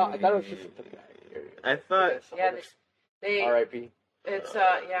 I thought it was just I thought. Yeah, they R.I.P. it's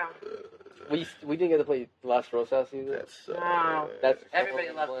yeah. We didn't get to play Las Rosas either. That's Wow. That's Everybody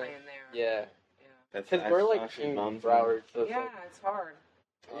loved playing there. Yeah, That's because we're like actually in mom's Broward, so it's Yeah, like, it's hard.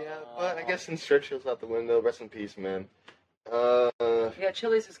 Yeah, but I guess since Churchill's out the window, rest in peace, man. Yeah,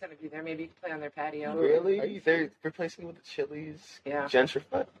 Chili's is going to be there. Maybe you can play on their patio. Really? They're replacing with the Chili's? Yeah.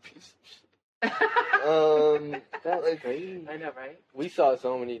 Gentrified piece of shit. that's like, crazy. I know, right? We saw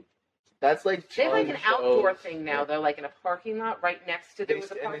so many. That's like They have like an shows. outdoor thing now, though, like in a parking lot right next to. There They was a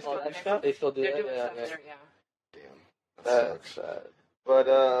st- and they parking still lot do next stuff? They still do They're that. doing Yeah, stuff there, yeah. Damn. that's sad. But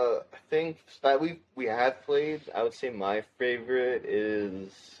I think that we have played. I would say my favorite is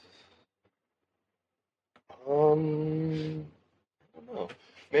I don't know.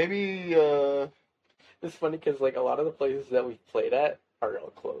 Maybe It's funny because like a lot of the places that we played at are all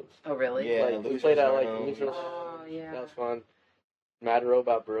closed. Oh, really? Yeah, Like we Losers played at like Round. Losers. Oh, yeah. That was fun. Mad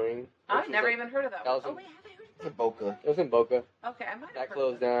Robot Brewing. I've which never was, even heard of that. that was Oh, in- wait, have I heard of the that? Boca. It was in Boca. Okay, I might have That heard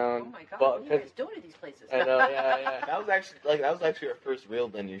closed of that. down. Oh my God, But what are you guys doing to these places? I know, yeah. That was actually our first real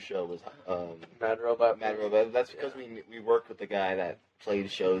venue show. Was Mad Robot. Mad Robot. That's because we worked with the guy that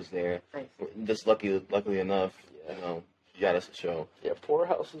played shows there. Nice. Just luckily enough, you know, he got us a show. Yeah,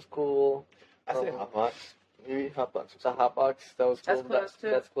 Poorhouse was cool. I say Hotbox. Maybe Hotbox. The Hotbox, that was cool. That's closed, too?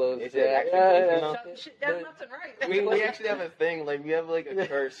 That's closed. Is yeah, it actually yeah, closed yeah. now? Shut shit down left and right. We actually have a thing, like, we have, like, a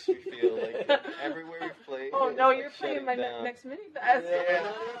curse, we feel, like, everywhere we play. Oh it's no, like you're shutting playing my down. next mini fest.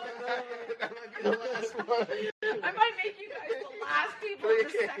 Yeah. That might be the last one. I might make you guys the last people on the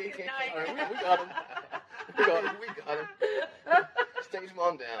second Alright, night. we got him. We got him. Stage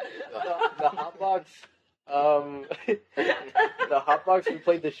mom down. The Hotbox, the Hotbox, we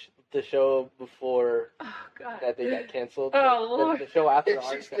played the show before Oh God. that they got canceled. Oh, Lord. The show after Yeah,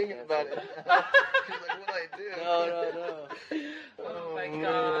 ours she's got thinking about canceled. it. She's like, what do I do? No. Oh my man.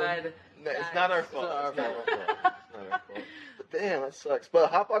 God. No, it's not our fault. not our It's not our fault. It's not our fault. But damn, that sucks.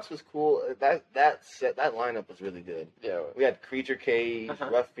 But Hotbox was cool. That lineup was really good. Yeah. We had Creature Cage, Uh-huh.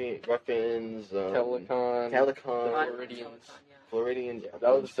 Ruffins, Telecon. Telecon, Floridians. Floridians. Yeah,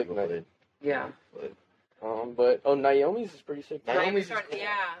 that was a sick night. Yeah. But Naomi's is pretty sick. Naomi's is Start- cool.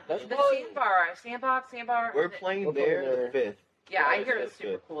 Yeah. That's the cool. sandbar. We're playing We're there playing the 5th. Yeah, I Yeah, hear that's it's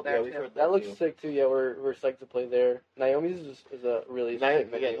super good. cool Yeah, there we've too. heard That looks too. sick too. Yeah, we're psyched to play there. Naomi's is a really sick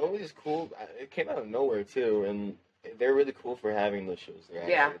venue. Naomi's is cool. It came out of nowhere too, and they're really cool for having those shows there.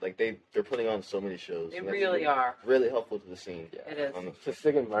 Actually. Yeah. Like they're putting on so many shows. They and that's really are. really helpful to the scene. Yeah. It is. It's a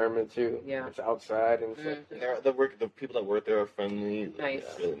sick environment too. Yeah. It's outside and stuff. And the people that work there are friendly. Nice.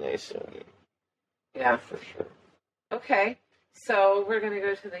 It's really nice. Yeah. For sure. Okay. So we're gonna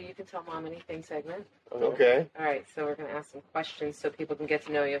go to the You Can Tell Mom Anything segment. Okay. All right. So we're gonna ask some questions so people can get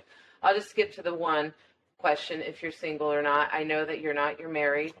to know you. I'll just skip to the one question: if you're single or not. I know that you're not. You're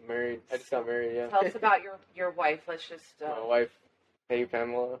married. I'm married. I just got married. Yeah. Tell us about your wife. Let's just. My wife, hey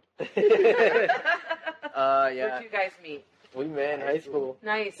Pamela. Where'd Yeah. you guys meet? We met in high school.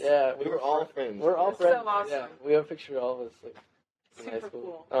 Nice. Yeah, We were all friends. We're all That's so friends. awesome. Yeah, we have a picture of all of us like in high Super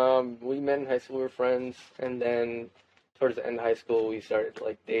school. cool. We met in high school. We were friends, and then towards the end of high school, we started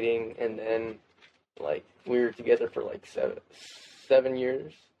like dating, and then like we were together for like 7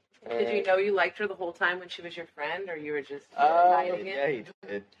 years. Did you know you liked her the whole time when she was your friend, or you were just Uh, hiding Yeah, it? he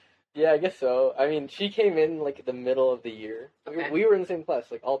did. Yeah, I guess so. I mean, she came in like the middle of the year. Okay. We were in the same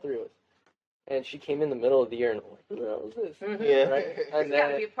class, like all three of us. And she came in the middle of the year, and I'm like, who the hell is this? Mhm. Yeah. Right? You And gotta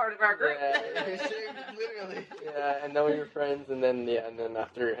then, be a part of our group. Literally. yeah, and then we were friends, and then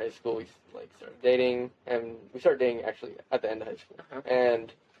after high school, we like started dating, and we started dating actually at the end of high school, Uh-huh.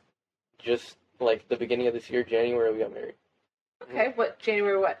 and just like the beginning of this year, January, we got married. Okay, what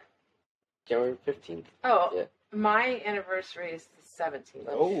January? What? January 15th. Oh, Yeah. my anniversary is the 17th.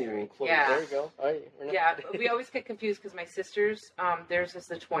 Oh, close. Yeah. There we go. All right, we're not- Yeah, we always get confused because my sister's, theirs is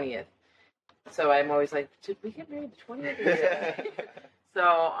the 20th. So I'm always like, did we get married the 20th?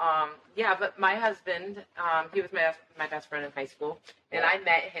 So, yeah, but my husband, he was my best friend in high school, and I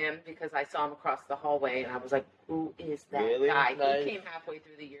met him because I saw him across the hallway, and I was like, "Who is that guy?" Nice. He came halfway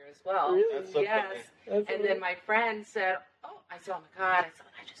through the year as well. Really? That's so Yes. funny. And then my friend said, "Oh," I said, "Oh my God!"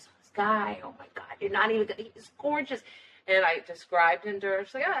 I just saw this guy. Oh my God, you're not even. He's gorgeous. And I described him to her.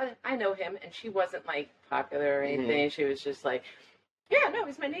 She's like, I know him. And she wasn't like popular or anything. She was just like, yeah, no,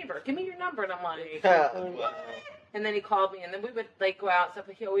 he's my neighbor. Give me your number. And I'm like, Wow. and then he called me, and then we would like go out and stuff.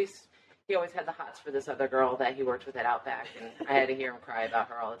 But he always had the hots for this other girl that he worked with at Outback, and I had to hear him cry about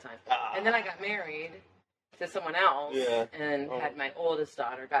her all the time. And then I got married to someone else, and had my oldest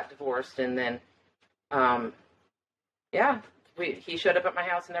daughter, got divorced, and then, he showed up at my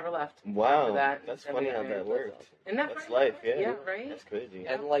house and never left. Wow, That's funny how that worked. Isn't that That's funny? life, yeah. Yeah, right? That's crazy.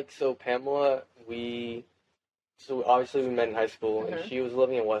 And like, so Pamela, so obviously we met in high school, and she was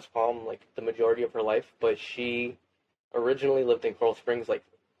living in West Palm like the majority of her life, but she originally lived in Coral Springs, like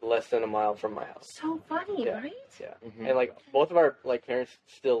less than a mile from my house. So funny, right? Yeah. Mhm. And like both of our like parents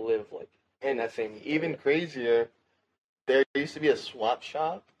still live like in that same Even crazier, there used to be a swap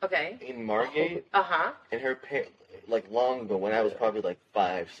shop Okay. in Margate, Uh-huh. and her like long ago when I was probably like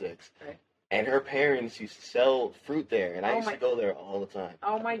 5, 6, Right. and her parents used to sell fruit there, and I Oh used my- to go there all the time.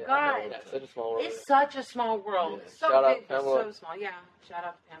 Oh my Yeah, God. yeah, such a small world. It's such a small world. Yeah. So Shout out big, but Pamela. so small. Yeah. Shout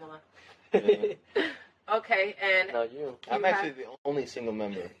out to Pamela. Yeah. Okay, and No, you. I'm You have- actually the only single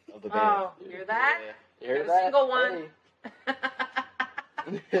member of the band. oh, you're that? You heard You're a that? single one.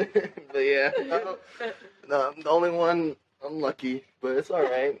 Hey. But yeah, no, I'm the only one unlucky, but it's all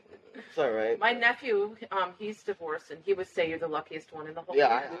right. It's all right. My nephew, he's divorced, and he would say you're the luckiest one in the whole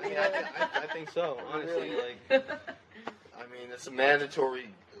Yeah, family. I think so. Honestly, like, I mean, it's a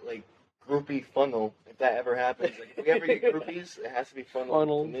mandatory like groupie funnel. If that ever happens, like, if we ever get groupies, it has to be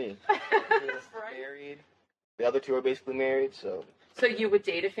funneled to me. Right. Married. The other two are basically married, so So you would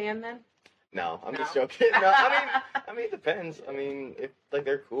date a fan then? no, I'm No? just joking. No, I mean, it depends. I mean, if like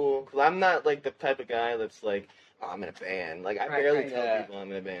they're cool, because I'm not like the type of guy that's like, oh, I'm in a band. Like I Right, barely right. tell Yeah. people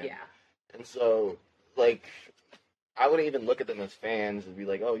I'm in a band. Yeah. And so, like, I wouldn't even look at them as fans and be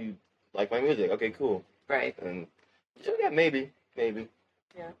like, oh, you like my music? Okay, cool. Right. And so yeah, maybe.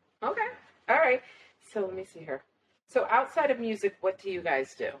 Okay. All right. So let me see here. So outside of music, what do you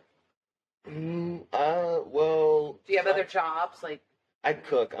guys do? Well. Do you have other jobs? Like, I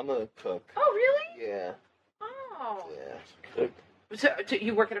cook. I'm a cook. oh, really? Yeah. Oh. Yeah. So do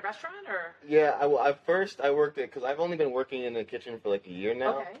you work at a restaurant or? Yeah. At first I worked at, because I've only been working in the kitchen for like a year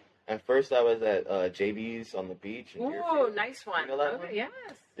now. Okay. At first I was at JB's on the beach. In Ooh, Deerfield. nice one. You know that Okay, one? yes.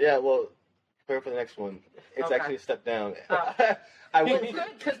 Yeah. Well, prepare for the next one. It's Okay. actually a step down. Oh. I Well, went good,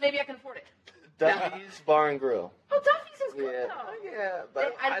 because maybe I can afford it. Duffy's Bar and Grill. Oh, Duffy's is good Yeah, though. yeah,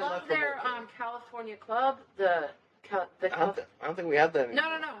 but I love their promoting. California Club. The I don't think we have that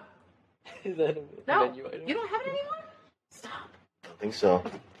anymore. no. Is that a No, menu item? you don't have it anymore? Stop. I don't think so.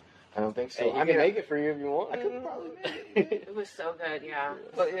 I don't think so. Hey, you can make it for you if you want. I could probably make it. It was so good, yeah.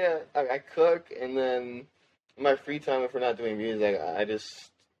 But yeah, I cook, and then in my free time, if we're not doing music, I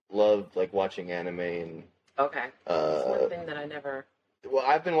just love like watching anime and. Okay. That's one thing that I never. Well,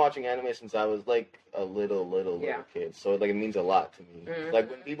 I've been watching anime since I was like a little Yeah. kid, so like it means a lot to me. Mhm. Like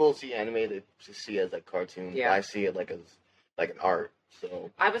when people see anime, they just see it as like cartoons. Yeah. I see it like as like an art.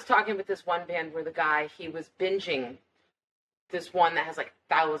 So I was talking with this one band where the guy, he was binging this one that has like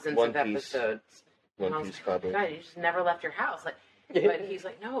thousands One of Piece. episodes. And I One was Piece like, probably. God, you just never left your house. Like, but he's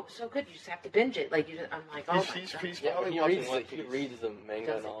like, no, it was so good. You just have to binge it. Like, I'm like, oh my He's God. Yeah, probably he watching reads, One he Piece. reads the manga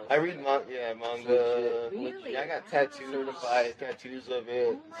Does and all. I read manga. Legit. Really? Yeah, I got Wow. certified tattoos of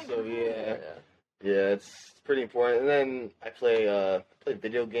it. Oh my So God. yeah, it's pretty important. And then I play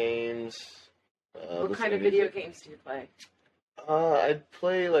video games. What listen kind to of video music. games do you play? I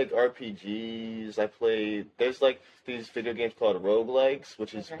play like RPGs. There's like these video games called roguelikes,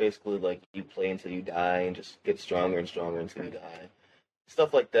 which is Okay. basically like you play until you die and just get stronger and stronger until you die.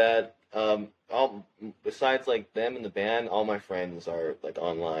 Stuff like that. Besides like them in the band, all my friends are like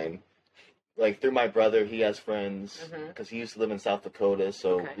online. Like through my brother, he has friends Mhm. because he used to live in South Dakota,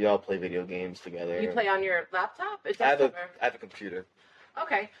 so Okay. we all play video games together. You play on your laptop? I have a computer.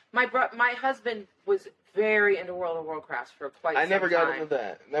 Okay. My husband was very into World of Warcraft for quite some I never got time. into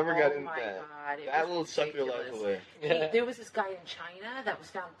that. Never got into my that. God, it That was will suck your life ridiculous. away. There was this guy in China that was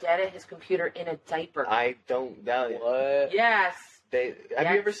found dead at his computer in a diaper. I don't doubt it. What? Yes. Have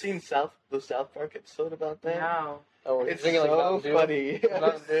you ever Yes. seen the South Park episode about that? No. Oh, It's thinking, so Mountain Dew? funny.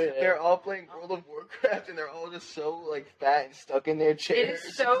 Mountain Dew, yeah. They're all playing World of Warcraft, and they're all just so like fat and stuck in their It chairs.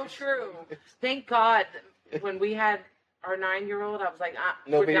 is so true. Thank God when we had our 9-year-old, I was like,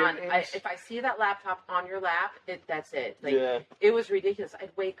 No we're video done. games? If I see that laptop on your lap, that's it. Like, Yeah. it was ridiculous.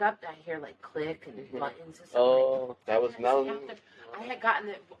 I'd wake up and I'd hear like click and buttons and stuff. Oh, that was now. now. I had gotten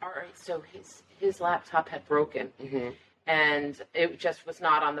it. All right, so his laptop had broken, and it just was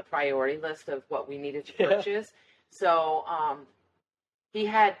not on the priority list of what we needed to purchase. So he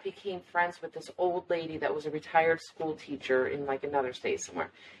became friends with this old lady that was a retired school teacher in like another state somewhere.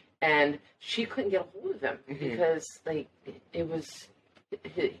 And she couldn't get a hold of him because like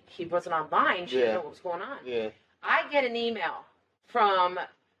he wasn't online. She didn't know what was going on. Yeah. I get an email from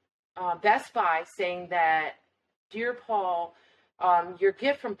Best Buy saying that, dear Paul, your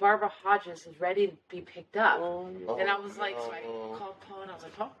gift from Barbara Hodges is ready to be picked up. And I was like, so I called Paul and I was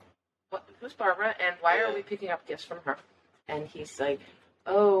like, Paul, who's Barbara? And why are we picking up gifts from her? And he's like,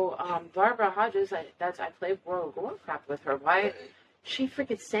 Barbara Hodges, I played World of Warcraft with her. Why? She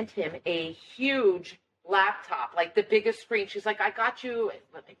freaking sent him a huge laptop, like the biggest screen. She's like, I got you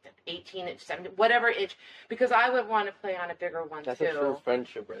like 18-inch, 17, whatever inch, because I would want to play on a bigger one. That's too. a true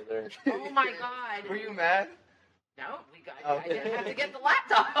friendship right there. Oh my God. Were you mad? No, I didn't have to get the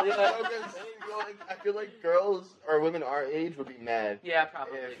laptop. I feel like girls or women our age would be mad. Yeah,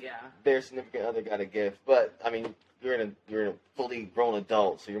 probably. If their significant other got a gift, but I mean, you're a fully grown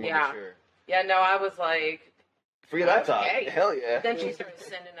adult, so you're more mature. Yeah, no, I was like, free laptop. Okay. Hell yeah. Then she started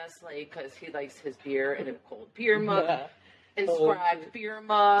sending us, like, because he likes his beer in a cold beer mug, inscribed beer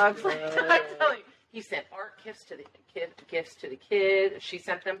mugs. I'm telling you, he sent art gifts to the kid. She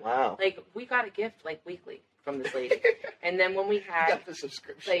sent them. Wow. Like, we got a gift, like, weekly from this lady. And then when we had... got the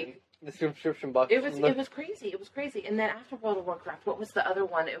subscription. Like, the subscription box. It was crazy. It was crazy. And then after World of Warcraft, what was the other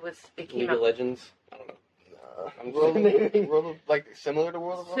one? It came League out... of Legends? I don't know. Like similar to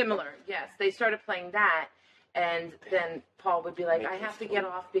World of Warcraft? Similar, yes. They started playing that, and then Paul would be like, I have to get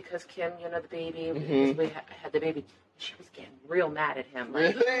off because Kim, the baby, because we had the baby. She was getting real mad at him.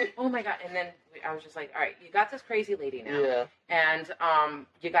 Like, really? Oh my God. And then I was just like, all right, you got this crazy lady now. Yeah. And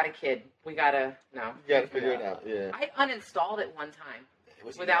you got a kid. We got to, no. You got to figure it out, yeah. I uninstalled it one time.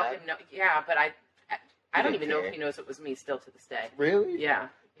 Was without him knowing. Yeah, but I don't even know care. if he knows it was me still to this day. Really? Yeah.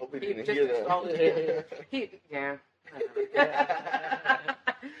 Hope we He didn't just hear installed that. it. Yeah.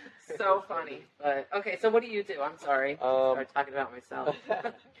 So funny. But okay, so what do you do? I'm sorry. I started talking about myself.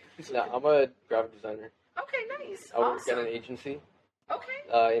 No, I'm a graphic designer. Okay, nice. I work Awesome. at an agency.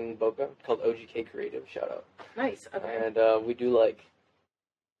 Okay. In Boca called OGK Creative. Shout out. Nice. Okay. And we do like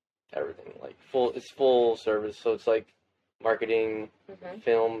everything. Like it's full service. So it's like marketing,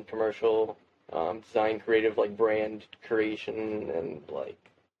 film, commercial, design, creative, like brand creation, and like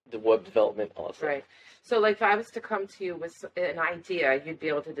the web development also. Right. So, like, if I was to come to you with an idea, you'd be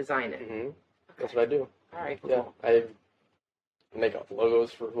able to design it. Okay. That's what I do. All right. Cool. Yeah, I make up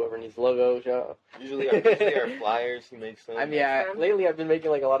logos for whoever needs logos. Yeah. Usually our flyers, he makes them. I mean, lately I've been making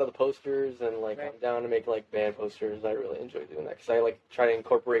like a lot of the posters, and like I'm down to make like band posters. I really enjoy doing that because I like try to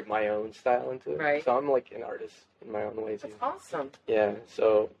incorporate my own style into it. Right. So I'm like an artist in my own way too. That's awesome. Yeah.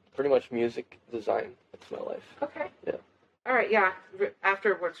 So pretty much music design. That's my life. Okay. Yeah. All right. Yeah.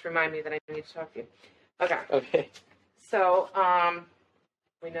 Afterwards, remind me that I need to talk to you. Okay. Okay. So,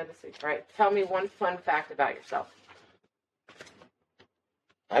 we know this week, right? Tell me one fun fact about yourself.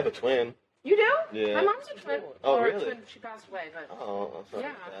 I have a twin. You do? Yeah. My mom's a twin. Oh, or really? A twin. She passed away, but Oh, sorry yeah.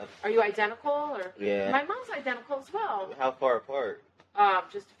 about that. Are you identical or? Yeah. My mom's identical as well. How far apart?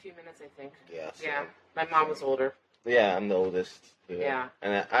 Just a few minutes, I think. Yeah. So, Yeah. My mom was older. Yeah, I'm the oldest. Yeah.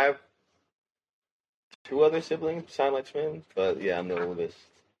 And I have 2 other siblings, sound like twins, but yeah, I'm the oldest.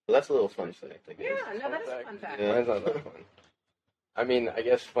 So that's a little fun fact, I guess. Yeah, no, that is a fun fact. Yeah. Mine's not that fun. I mean, I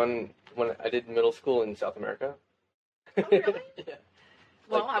guess fun when I did middle school in South America. Oh, really? Yeah.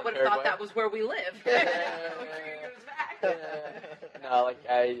 Well, Like I would have thought Paraguay. that was where we live. A few years back. No, like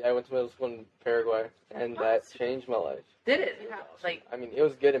I went to middle school in Paraguay, and that changed my life. Did it? was Yeah. awesome. Like, I mean, it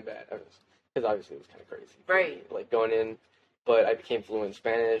was good and bad. Because obviously it was kind of crazy. Right. Like going in, but I became fluent in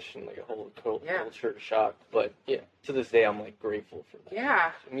Spanish and like a whole culture shock. But yeah, to this day, I'm like grateful for that.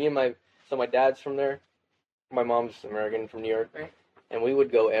 yeah. My dad's from there. My mom's American from New York. Right. And we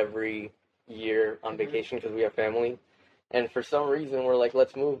would go every year on vacation because we have family. And for some reason, we're like,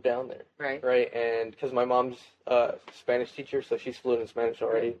 let's move down there. Right. Right. And because my mom's a Spanish teacher, so she's fluent in Spanish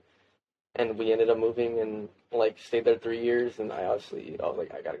already. Right. And we ended up moving and like stayed there 3 years. And I was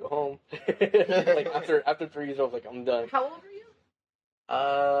like, I gotta go home. Like after 3 years, I was like, I'm done. How old are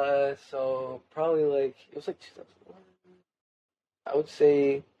you? So probably like it was like 2001. I would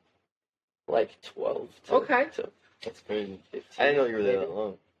say like 12. Okay. To That's crazy. 15, I didn't know you were there maybe. that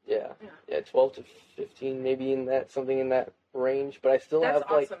long. Yeah, 12 to 15, maybe something in that range, but I still That's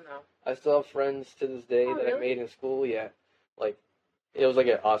have like awesome, though. I still have friends to this day Oh, that really? I made in school. Yeah, like it was like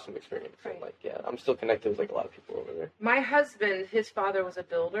an awesome experience. Right. And, like, yeah, I'm still connected with like a lot of people over there. My husband, his father was a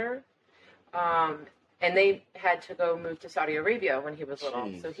builder, and they had to go move to Saudi Arabia when he was little.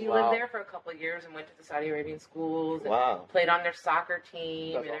 Jeez. So he Wow. lived there for a couple of years and went to the Saudi Arabian schools and Wow. played on their soccer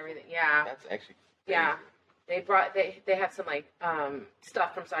team That's and awesome. everything. Yeah, That's actually yeah. They had some like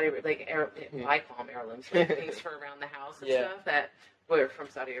stuff from Saudi Arabia, like Hmm. I call them heirlooms, like things for around the house and Yeah. stuff that were from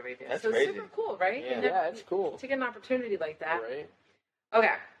Saudi Arabia. That's so it's crazy. super cool, right? Yeah. You never- Yeah, it's cool. to get an opportunity like that. Right?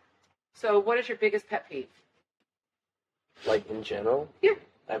 Okay. So what is your biggest pet peeve? Like in general. Yeah.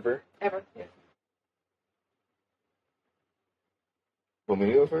 Ever. Ever? Yeah. Want me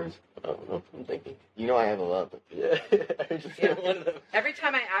to go first? I don't know. I'm thinking. You know I have a lot, but Yeah. I just Yeah. one of them. Every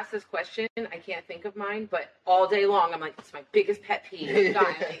time I ask this question, I can't think of mine, but all day long I'm like, it's my biggest pet peeve. God,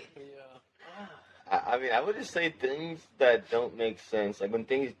 like, Yeah. I mean, I would just say things that don't make sense. Like when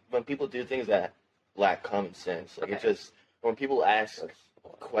people do things that lack common sense. Like it Okay. just when people ask That's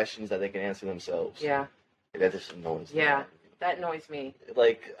questions that they can answer themselves. yeah, That just annoys me. Yeah. that annoys me.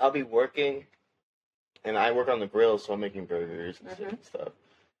 Like I'll be working, and I work on the grill, so I'm making burgers and stuff.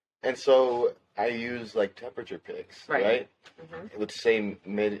 And so I use like temperature picks, Right. right? Hmm. It would say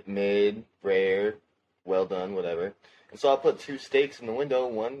mid, rare, well done, whatever. And so I'll put two steaks in the window,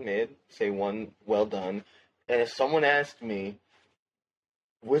 one mid, say one well done. And if someone asked me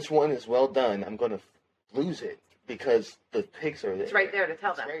which one is well done, I'm going to lose it because the pics are there. It's right there to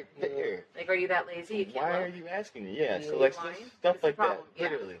tell It's them. right there. Like, are you that lazy? You can't Why look? are you asking me? Yeah, Are so you like lying? stuff That's the like that. problem. Yeah.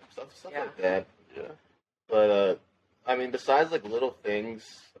 Literally. Stuff Yeah. like that. Yeah. But I mean, besides like little things,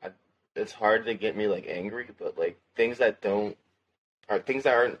 it's hard to get me like angry. But like things that aren't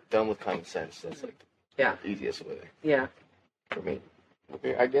done with common sense. That's like Yeah. the easiest way Yeah. for me.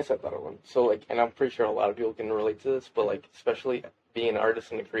 Okay, I guess I thought of one. So like, and I'm pretty sure a lot of people can relate to this, but like, especially being an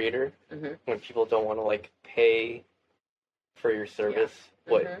artist and a creator, Mhm. when people don't want to like pay for your service,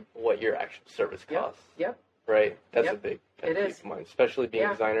 Mhm. what your actual service Yep. costs. Yep. Right. That's Yep. a big pet It peeve is. of mine, especially being Yeah.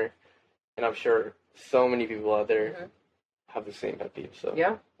 a designer, and I'm sure so many people out there Mhm. have the same pet peeve. So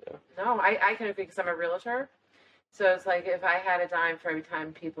Yeah. Yeah. No, I can agree because I'm a realtor. So it's like if I had a dime for every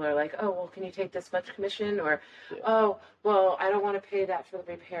time people are like, oh, well, can you take this much commission? Or, Yeah. oh, well, I don't want to pay that for the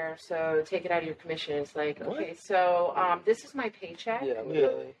repair, so take it out of your commission. It's like, What? okay, so this is my paycheck. Yeah.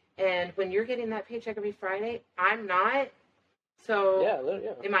 Literally. And when you're getting that paycheck every Friday, I'm not. So Yeah. Literally,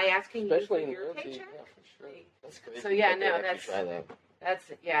 yeah. am I asking Especially you in for your realty. paycheck? Yeah, for sure. That's crazy. So, yeah, I no, could actually that's- try that.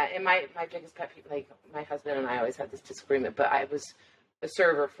 That's, yeah, and my biggest pet peeve, like, my husband and I always had this disagreement, but I was a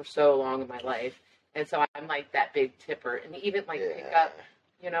server for so long in my life, and so I'm like that big tipper, and even like pick up,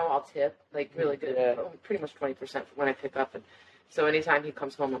 I'll tip, like, really good, Yeah. pretty much 20% when I pick up, and so anytime he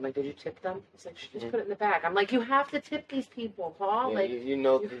comes home, I'm like, did you tip them? He's like, just put it in the bag. I'm like, you have to tip these people, Paul, Yeah, like, you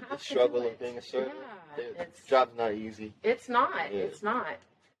know you the have to struggle do of it. being a server. Yeah, The it's- job's not easy. it's not, Yeah. it's not.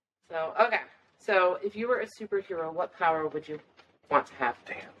 So, okay, so if you were a superhero, what power would you want to have?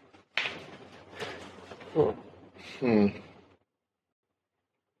 Damn. Hmm.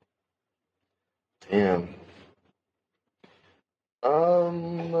 Damn.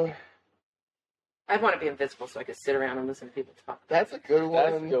 I'd want to be invisible so I could sit around and listen to people talk. That's a good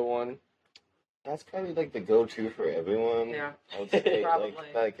one. That's a good one. That's probably like the go-to for everyone. Yeah. I would say, Probably.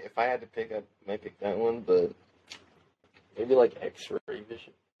 like if I had to pick, I might pick that one. But Maybe like X-ray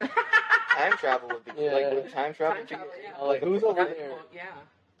vision. time travel would be Yeah. like with time travel. Time travel, yeah. Oh, like who's over there? Yeah.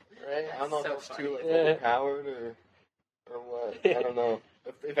 Right? I don't know So if it's funny. too like Yeah. overpowered or what. I don't know.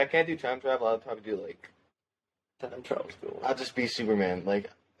 If I can't do time travel, I'll probably do like Time travel's cool. I'll just be Superman. Like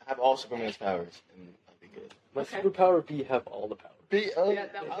have all Superman's powers, and I'll be good. My Okay. superpower would be have all the power. Be Yeah,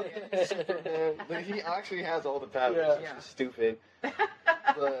 that I'll would be Superman. Like, he actually has all the powers. Yeah. It's Yeah. just stupid. But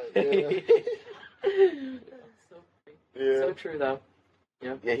So yeah. funny. Yeah. So true though.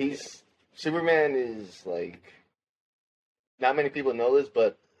 Yeah, Superman is like, not many people know this,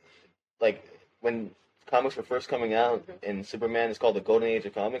 but like when comics were first coming out, and Superman is called the Golden Age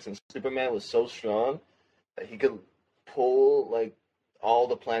of comics, and Superman was so strong that he could pull like all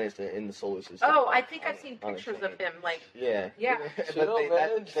the planets in the solar system. Oh, I think I've seen on pictures his of him. Like, Yeah. Yeah. But Chill,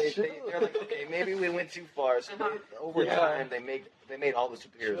 man, chill. they're like, okay, maybe we went too far. So Uh-huh. over Yeah. time, they made all the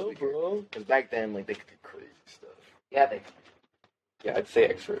superheroes Chill, weaker. bro. Because back then, like they could do crazy stuff. yeah, Yeah, I'd say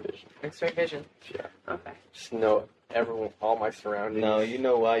X-ray vision. X-ray vision. Yeah. Okay. Just know everyone, all my surroundings. No, you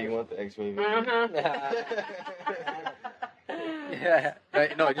know why you want the X-ray vision. Yeah.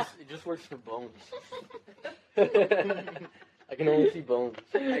 No, it just works for bones. I can only see bones.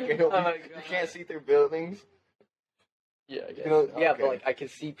 You Oh my God. can't see through buildings. Yeah, I guess. You know, Yeah, okay. but like I can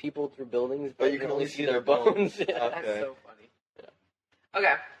see people through buildings, but But you can only see their bones. bones. Yeah. That's Okay. so funny.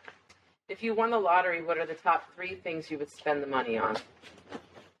 Okay. If you won the lottery, what are the top 3 things you would spend the money on?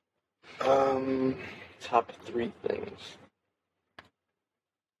 Top 3 things.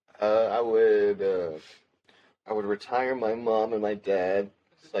 I would retire my mom and my dad.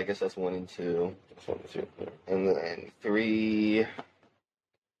 So I guess that's 1 and 2. That's 1 and 2. Yeah. And then 3,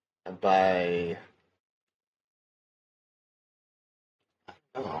 I'd buy.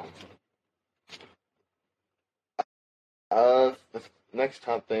 Oh. The next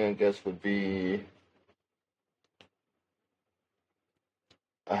top thing I guess would be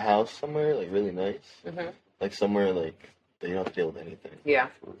a house somewhere like really nice, like somewhere like that you don't have to deal with anything. Yeah.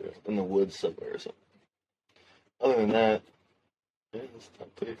 In the woods somewhere or something. Other than that, yeah, that's top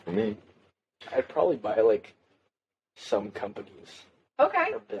 3 for me. I'd probably buy like some companies.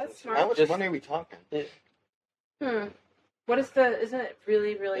 Okay, Or business. that's smart. How much Just- money are we talking? What is isn't it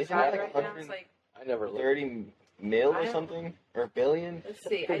really, really Isn't high it like right now? 100? It's like, I never looked. 30 mil I or don't- something? Or billion? let's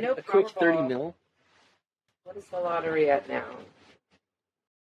see. I know a quick 30 Powerball. mil. What is the lottery at now?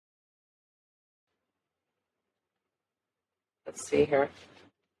 Let's see here.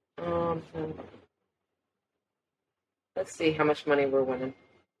 Let's see how much money we're winning.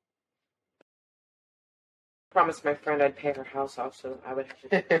 Promised my friend I'd pay her house off, so I would have to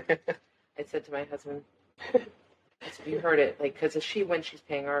do that. I said to my husband, I said, you heard it, like, because if she wins, she's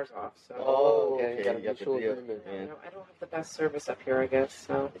paying ours off. So Oh, okay. okay, You got a you got the mutual deal. agreement. I don't have the best service up here, I guess.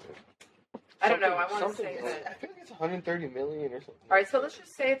 So I don't know. I want to something- say that. I feel like it's 130 million or something. All right, so let's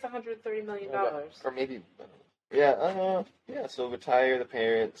just say it's $130 million. Or maybe, yeah, so retire the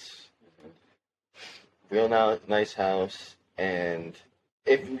parents, real nice house, and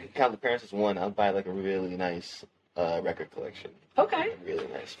if we count the parents as 1, I'll buy like a really nice record collection. Okay. Really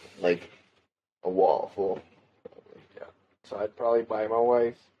nice, like a wall full. Probably. Yeah. So I'd probably buy my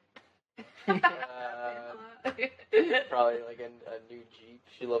wife probably like a new Jeep.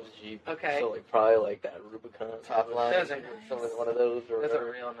 She loves Jeep. Okay. So like probably like that Rubicon. Top line. Those are Some nice. one of those or Those are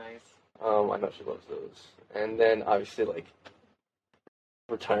whatever. real nice. I know she loves those. And then obviously like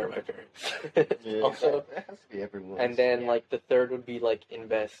retire my parents. Yeah, Also. that has to be everyone. And then Yeah. like the third would be like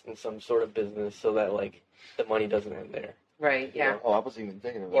invest in some sort of business so that like the money doesn't end there. Right, yeah. Oh, I wasn't even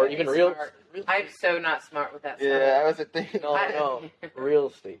thinking of Or that. even It's real. smart. I'm so not smart with that stuff. Yeah, I wasn't thinking. No, real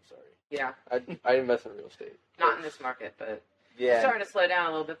estate. Sorry, Yeah, I invest in real estate. not in this market, but it's Yeah. starting to slow down a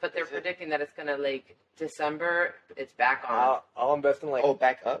little bit. But they're Is it? predicting that it's going to, like, December, it's back on. I'll invest in like. Oh,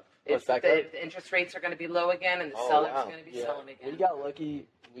 back up. It's back the, up? the interest rates are going to be low again, and the Oh, sellers wow. are going to be Yeah, selling we again. got lucky.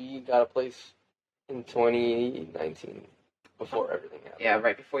 We got a place in 2019 before everything happened. Yeah,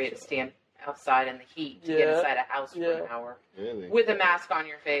 right before you had to stand outside in the heat to get Yeah, inside a house for an yeah. hour Really? with a mask on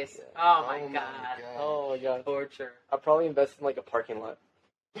your face. Yeah. Oh my god, Oh my god. torture! I'll probably invest in like a parking lot.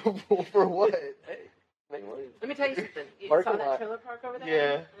 For what? Hey, make money. Let me tell you something. You Parking saw that lot. trailer park over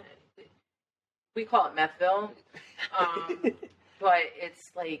there? Yeah. We call it Methville. But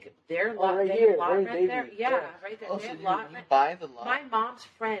it's like their lot, right they here, have lot right, rent there. baby. Yeah, Yeah. right there. Oh, They so have you lot rent. buy the lot? My mom's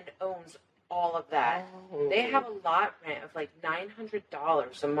friend owns all of that. Oh. They have a lot rent of like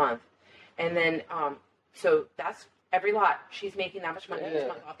 $900 a month, and then so that's every lot. She's making that much money each Yeah.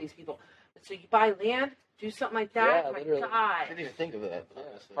 month off these people. So you buy land, do something like that. Yeah, My literally. I God. didn't even think of that. Yeah,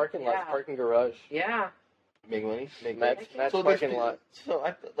 honestly. parking lots, Yeah. parking garage. Yeah. Make money? Make Matt's, money? Matt's So parking there's- lot. So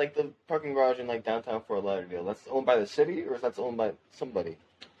like the parking garage in like downtown Fort Lauderdale, that's owned by the city or is that owned by somebody?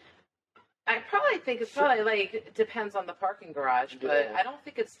 I probably think it's probably like it depends on the parking garage, but Yeah. I don't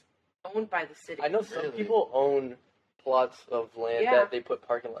think it's owned by the city. I know some Really? people own plots of land Yeah. that they put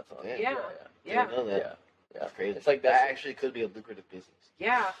parking lots on. Yeah. Yeah. Didn't know yeah, that. yeah. That's crazy. It's like that that's actually could be a lucrative business.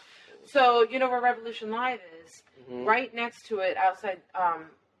 Yeah. So you know where Revolution Live is? Mhm. Right next to it, outside,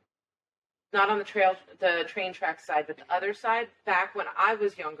 not on the train track side, but the other side. Back when I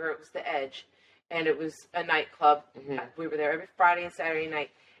was younger, it was the Edge, and it was a nightclub. Mhm. We were there every Friday and Saturday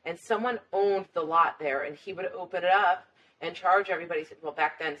night, and someone owned the lot there, and he would open it up and charge everybody. Well,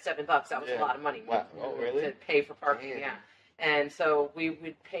 back then, $7. That was a Yeah. lot of money. Wow. Oh, really? To pay for parking, Damn. yeah. And so we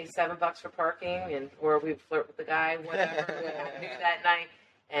would pay $7 for parking, and or we'd flirt with the guy, whatever we had to do that night.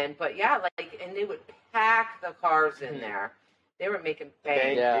 But yeah, like, and they would pack the cars in Mhm. there. They were making Bang.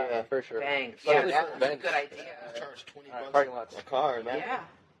 bang, Yeah, Yeah. for sure. bang. Especially Yeah, for that's a events. good idea. Charge 20 Alright, bucks parking lots. a car, man. Yeah,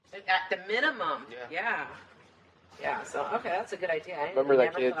 at the minimum. Yeah. Yeah. So okay, that's a good idea. I Remember that,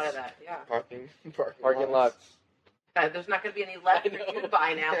 never kids? thought of that. Yeah. Parking lots. There's not going to be any left I for know. you to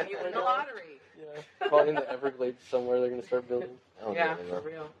buy now when you win the lottery. Yeah. Probably in the Everglades somewhere they're gonna start building. Oh, Yeah, for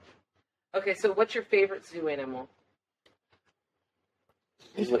real. Okay, so what's your favorite zoo animal?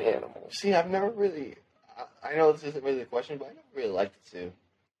 Usually animals. See, I've never really. I know this isn't really a question, but I never really liked it too.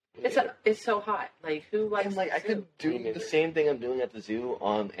 It's so hot. Like, who likes? And like, I could Me do neither. the same thing I'm doing at the zoo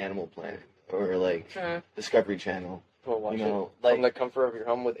on Animal Planet or like Discovery Channel. We'll watch You know, it from the comfter of your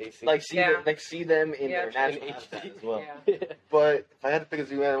home with AC. like see Yeah. them, see them in Yeah, their natural in habitat HD. as well. Yeah. But if I had to pick a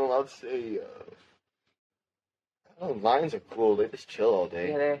zoo animal, I would say, I don't know, lions are cool. They just chill all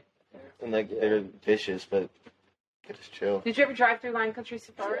day, Yeah. and like they're vicious, but they just chill. Did you ever drive through Lion Country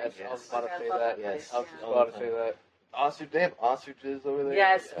Safari? Yes, I was Yes. about to I say love that. place. Yes. I was Yeah. about to say that. Ostrich, they have ostriches over there.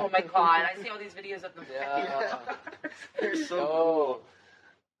 Yes. Oh my God! I see all these videos of them. Yeah. They're so Oh. cool.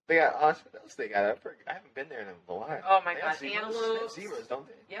 They got ostrich. What else they got? I haven't been there in a while. Oh my They God! have zebras. They have Antelopes. zebras, don't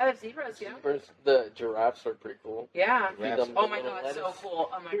they? Yeah, they have zebras. Yeah. First, the giraffes are pretty cool. Yeah. Feed them Oh the my little God! lettuce. So cool.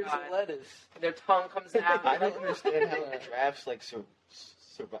 Oh my Here's God! the lettuce. Their tongue comes out. I don't understand how giraffes like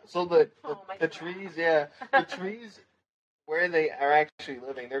survive. So the Oh my the God. trees, yeah, the trees where they are actually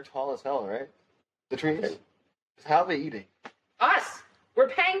living, they're tall as hell, right? The trees. How are they eating? Us. We're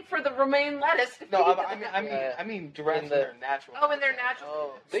paying for the romaine lettuce. To No, feed I them. mean giraffes in their natural. Oh, in their natural.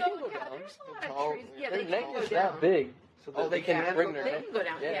 Oh, So, they can go yeah, down. there's a lot They're of tall. trees. Yeah, Their they neck can go is down. that big, so Oh, that they can bring their They neck. can go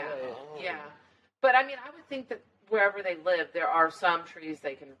down. Yeah, Yeah. yeah, Oh. Yeah. But I mean, I would think that wherever they live, there are some trees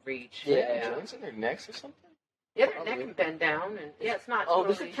they can reach. Yeah. They have joints in their necks or something. Yeah, their neck Probably. can bend down, and yeah, it's not Oh,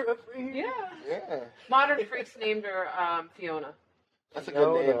 this totally. is for free. Yeah. Yeah, Modern Freaks named her Fiona. that's a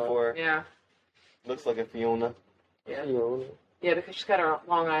good name Fiona. for her. Yeah. Looks like a Fiona. Yeah. Yeah. Yeah, because she's got her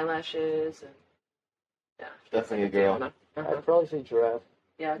long eyelashes and yeah. Definitely a Like girl. Fiona. I'd probably say giraffe.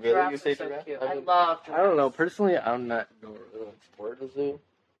 Yeah, Really? You giraffes say are so giraffe? cute. I I mean, love giraffes. I don't know. Personally, I'm not don't really support the zoo.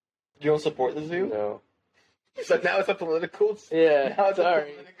 You don't support the zoo? No. So now it's a political. Yeah. Now it's a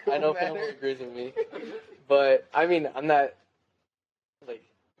Sorry. political I know matter. family agrees with me, but I mean, I'm not like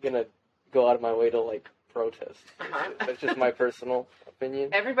gonna go out of my way to like protest. Uh-huh. That's just my personal opinion.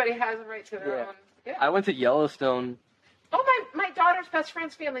 Everybody has a right to their Yeah. own. Yeah. I went to Yellowstone. Oh, my daughter's best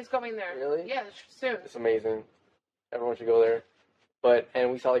friend's family's going there. Really? Yeah, soon. It's amazing. Everyone should go there.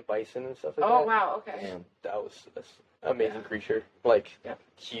 And we saw like bison and stuff like that. Oh wow. Okay. Damn. That's an amazing creature. Like Yeah.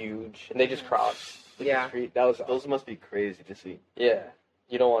 huge, and they just cross the Yeah. street. That was Those must be crazy to see. yeah.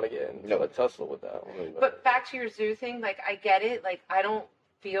 You don't want to get into No. a tussle with that one. But back to your zoo thing, like I get it. Like I don't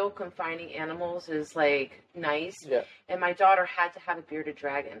feel confining animals is like nice. Yeah. And my daughter had to have a bearded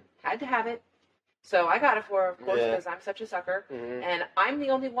dragon. Had to have it. So I got it for her, of course, Yeah. because I'm such a sucker. Mhm. And I'm the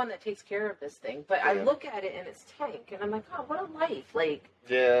only one that takes care of this thing. But I Yeah. look at it and it's Tank, and I'm like, oh, what a life! Like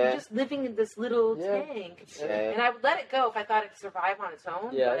Yeah. you're just living in this little Yeah. tank. Sad. And I would let it go if I thought it could survive on its own.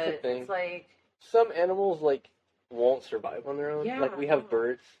 Yeah, but that's the thing. it's like, Some animals like won't survive on their own. Yeah. Like we have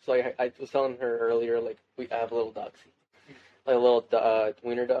birds. So like, I was telling her earlier, like we have a little doxy, like a little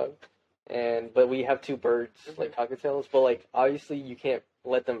wiener dog, but we have two birds, like cockatiels. But like obviously you can't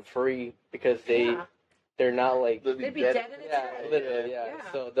let them free because yeah. they're not like They'd be dead in a yeah, tank. literally yeah.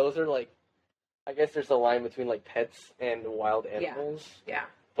 Yeah. So those are like, I guess there's a line between like pets and wild animals. Yeah.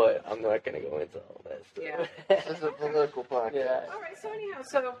 But I'm not gonna go into all that stuff. Yeah. This is a political podcast. Yeah. All right. So anyhow,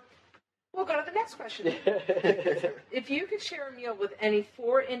 we'll go to the next question. If you could share a meal with any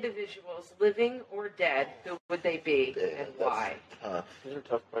 4 individuals, living or dead, who would they be Yeah, and that's why? tough. These are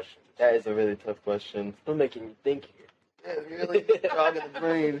tough questions. That is a really tough question. I'm making you think here. Yeah, really jogging the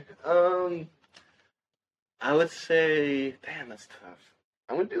brain. I would say, damn, that's tough.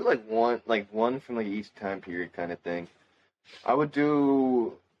 I'm gonna do one from like each time period kind of thing. I would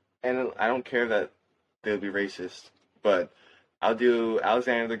do, and I don't care that they'll be racist, but I'll do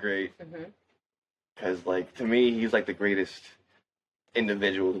Alexander the Great Mm-hmm. because, like, to me, he's like the greatest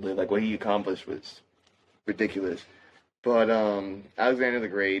individual who lived. Like, what he accomplished was ridiculous. But Alexander the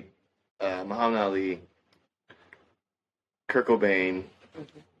Great, Muhammad Ali, Kurt Cobain,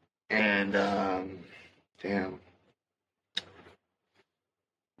 Mm-hmm. and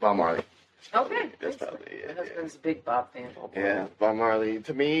Bob Marley. Okay. That's nice. probably My it. husband's a big Bob fan. Yeah, Bob Marley.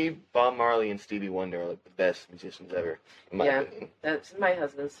 To me, Bob Marley and Stevie Wonder are like the best musicians ever, in my Yeah. opinion. That's my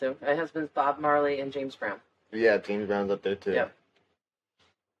husband's too. My husband's Bob Marley and James Brown. Yeah, James Brown's up there too. Yep.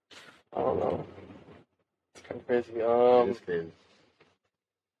 I don't know. It's kind of crazy. It's crazy.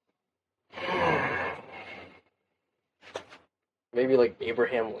 Maybe like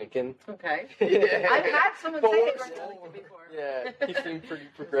Abraham Lincoln. Okay. Yeah. I've had someone say Abraham Four- Lincoln before. Yeah, he seemed pretty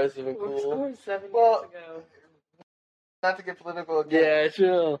progressive and cool. 7 Well, years ago. Not to get political again, Yeah,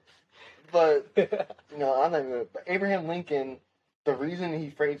 chill. but I'm not even. But Abraham Lincoln, the reason he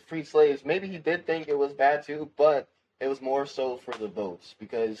freed slaves, maybe he did think it was bad too, but it was more so for the votes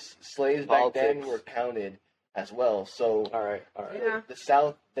because slaves back then Politics. were counted as well. So All right. Yeah. the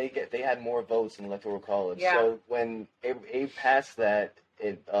South, they had more votes in the Electoral College. Yeah. So when Abe passed that,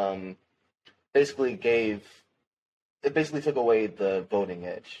 it basically gave it basically took away the voting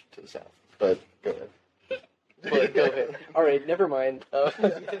edge to the South. But go ahead. But go ahead. All right, never mind.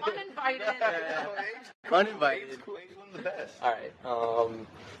 Uninvited. Uninvited. He's one of the best. All right.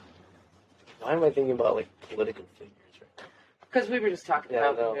 Why am I thinking about like political figures right now? Because we were just talking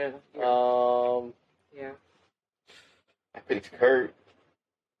Yeah, about. no. Yeah. I picked Kurt.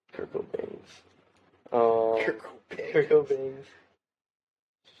 Kurt Cobain's. Kurt Cobain's.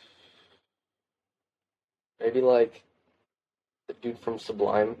 Maybe like the dude from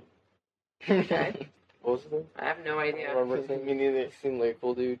Sublime. Okay. What was his name? I have no I idea. don't remember his name. Me neither. He seemed like a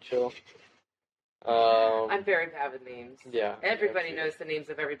cool dude. Chill. I'm very bad with names. Yeah. Everybody knows the names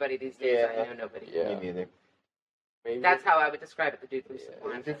of everybody these days. Yeah. I know nobody. Yeah. Me neither. Maybe. That's how I would describe it. The dude from Yeah.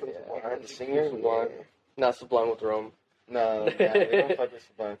 Sublime. Dude from Sublime. The singer Sublime. Not Sublime with Rome. No, yeah, they don't fuck with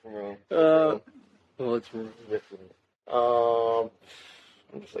Sublime from Rome. Well, it's different. I'm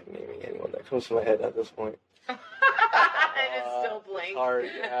just like naming anyone that comes to my head at this point. It is still blank. Hard,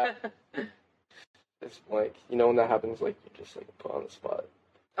 yeah. It's like, you know, when that happens, like, you just like put on the spot.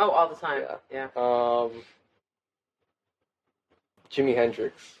 Oh, all the time. Yeah. Yeah. Jimi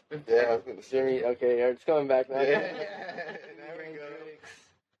Hendrix. Yeah, I was gonna say. Jimmy, okay, it's coming back now. Yeah. There we go.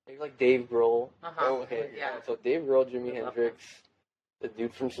 Maybe like Dave Grohl. Uh-huh. Okay, Yeah. So Dave Grohl, Jimi I love Hendrix, the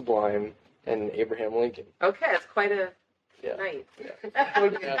dude from Sublime, and Abraham Lincoln. Okay, it's quite a Yeah. night. That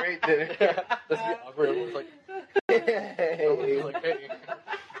would be a great dinner. That's be awkward. Everyone's like, everyone's like, hey.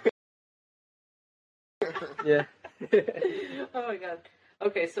 Yeah. Oh my god.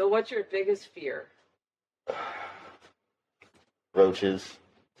 Okay, so what's your biggest fear? Roaches.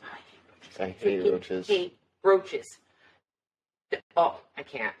 I hate roaches. Hate roaches. Oh, I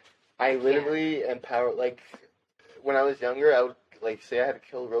can't. I literally empower, like, when I was younger, I would, like, say I had to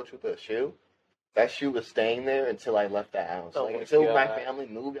kill a roach with a shoe. That shoe was staying there until I left the house. Oh like, my until God. my family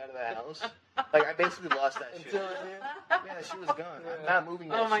moved out of the house. Like, I basically lost that shoe. Yeah, that shoe was gone. I'm not moving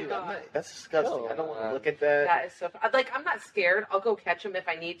that Oh my shoe. God. That's disgusting. Oh, I don't want to man. look at that. That is so. Like, I'm not scared. I'll go catch him if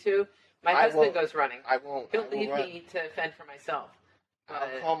I need to. My I husband won't. goes running. I won't. He'll I won't leave run. me to fend for myself. I'll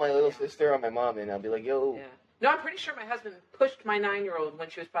But, call my little yeah. sister or my mom and I'll be like, yo. Yeah. No, I'm pretty sure my husband pushed my 9-year-old when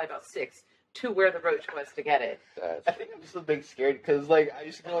she was probably about 6 to where the roach was to get it. I think I'm just a big scared because, like, I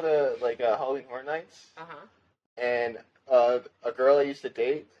used to go to, like, Halloween Horror Nights. Uh-huh. And a girl I used to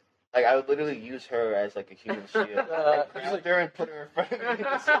date, like, I would literally use her as, like, a human shield. Like, grab her and put her in front of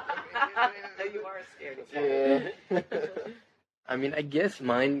me. You are scared. Yeah. I mean, I guess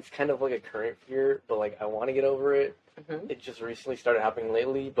mine's kind of like a current fear, but like I want to get over it. Mhm. It just recently started happening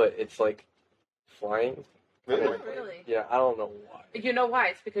lately, but it's like flying. Really? Oh, really? Yeah, I don't know why. You know why?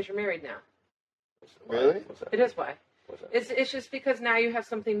 It's because you're married now. Really? What's that? It is why. What's that? It's just because now you have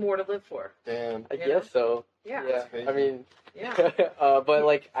something more to live for. Damn. I you guess so. Yeah. Yeah. crazy. I mean, Yeah. but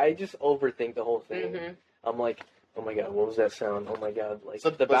like I just overthink the whole thing. Mm-hmm. I'm like, oh my god, what was that sound? Oh my god, like So,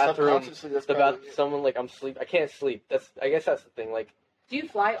 the but bathroom, subconsciously, that's the probably it. someone like I'm sleep. I can't sleep. I guess that's the thing. Like, Do you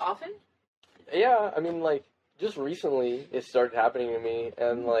fly often? yeah, I mean, like just recently it started happening to me,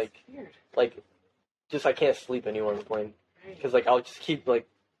 and like Weird. just I can't sleep anywhere on the plane Right. because like I'll just keep like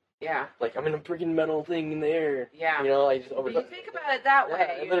Yeah. I'm in a freaking metal thing in the air. Yeah. You know, I just If over. you think about it that way,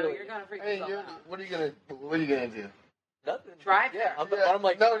 Yeah, you know, literally. you're gonna freak Hey, yourself out. what are you gonna do? Nothing. Drive Yeah, there. but I'm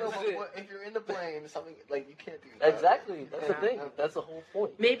like, no. this is But it. if you're in the plane, something like you can't do that. Exactly. That's the Yeah. thing. That's the whole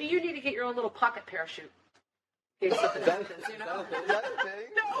point. Maybe you need to get your own little pocket parachute. In case something happens, you know? Is that a thing?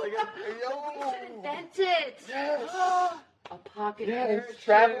 No. Like, You should yo. invent it. Yes. A pocket Yes, parachute.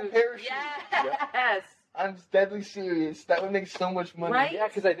 travel parachute. Yes. I'm deadly serious. That would make so much money. Right? Yeah,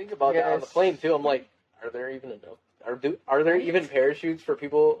 because I think about that on the Yes. plane too. I'm like, are there even enough? Are there even parachutes for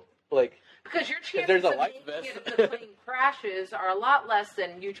people like? Because your chances there's a of life making vest. it if the plane crashes are a lot less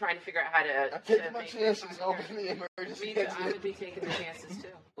than you trying to figure out how to. I'm taking my make chances it. over the emergency Me too. I exit. would be taking the chances too.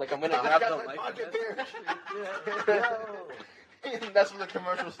 Like I'm gonna I grab got the my life pocket vest. parachute. That's what the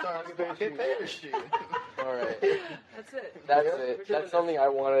commercial starts. Pocket parachute. All right, That's it. that's Yeah. We're it. doing That's this. something I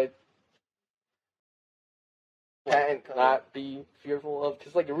want to And not be fearful of.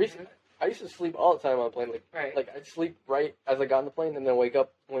 Because like recently, I used to sleep all the time on a plane. Right. Like I'd sleep right as I got on the plane and then wake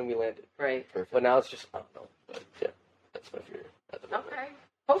up when we landed. Right. Perfect. But now it's just I don't know. But yeah, that's my fear. At the moment. Okay.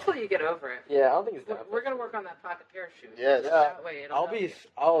 Hopefully you get over it. Yeah, I don't think it's We're, that. we're gonna work on that pocket parachute. Yes. Yeah. That way it'll help you.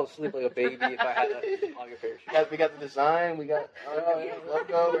 I'll sleep like a baby if I had a pocket parachute. We got the design. We got let's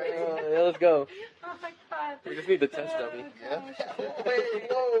go. Yeah, let's go. Oh my god. We just need the test dummy. Yeah. Wait,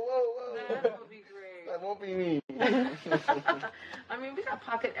 whoa. That would be great. That won't be me. I mean, we got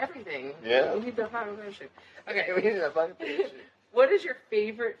pocket everything. Yeah. We need the pocket parachute. Okay. We need that pocket parachute. What is your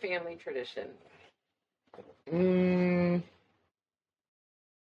favorite family tradition?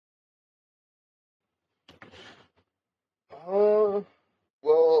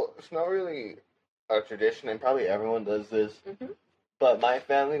 Well, it's not really a tradition, and probably everyone does this. Mm-hmm. But my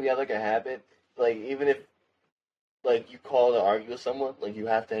family, we have like a habit. Like even if like you call to argue with someone, like you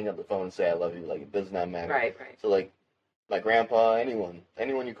have to hang up the phone and say I love you. Like it does not matter. Right. So like my grandpa, anyone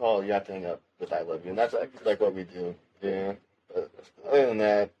you call, you have to hang up with I love you, and that's like what we do. Yeah. But other than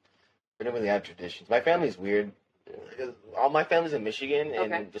that, we don't really have traditions. My family's weird. Because all my family's in Michigan,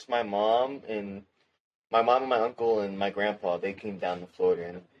 and Okay. just my mom and my uncle and my grandpa, they came down to Florida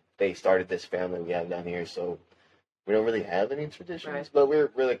and they started this family we have down here. So we don't really have any traditions, Right. but we're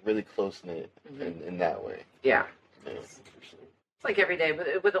like really close knit Mhm. in that way. Yeah. Yeah. It's like every day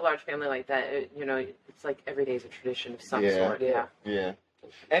with a large family like that. It's like every day is a tradition of some Yeah. sort. Yeah. Yeah.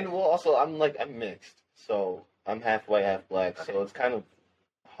 And well, also I'm mixed, so I'm half white, half black. Okay. So it's kind of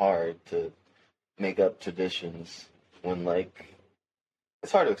hard to make up traditions when like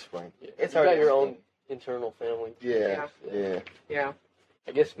it's hard to explain. It's You hard. got to your explain. own internal family. Yeah. Yeah.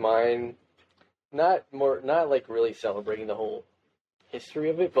 I guess mine, not like really celebrating the whole history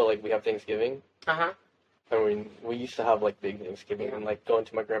of it, but like we have Thanksgiving. Uh-huh. I mean, we used to have like big Thanksgiving Yeah. and like going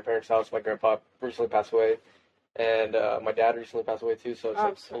to my grandparents' house. My grandpa recently passed away, and my dad recently passed away too, so it's Oh, I'm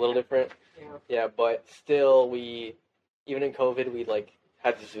like, a sorry. little different. Yeah. Yeah, but still, even in COVID, we like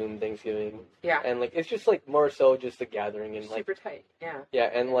had Zoom Thanksgiving, Yeah. and like it's just like more so just a gathering and like Super tight. Yeah. yeah,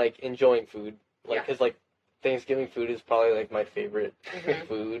 and like enjoying food, like Yeah. because like Thanksgiving food is probably like my favorite Mhm.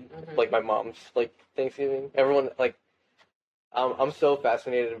 food. Mhm. Like my mom's like Thanksgiving. Everyone like I'm so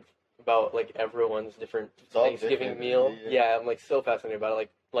fascinated about like everyone's different all Thanksgiving different, meal. yeah. Yeah, I'm like so fascinated about it.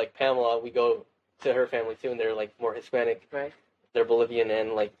 Like Pamela, we go to her family too, and they're like more Hispanic. Right. They're Bolivian,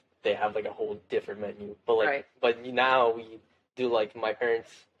 and like they have like a whole different menu. But like, Right. but now we do like my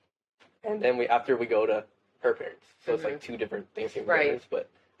parents, and then after we go to her parents. So it's like two different Thanksgiving Right. dinners. But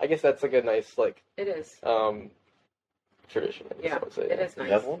I guess that's like a nice like It is. tradition. I guess Yeah. I would say. It is You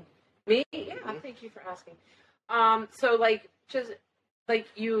nice. have one? Me? Yeah. Thank you for asking. So like just like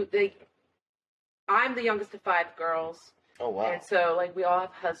you, I'm the youngest of 5 girls. Oh wow. And so, like, we all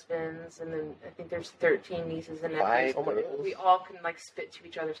have husbands, and then I think there's 13 nieces and nephews. 5 Oh my goodness. We all can, like, spit to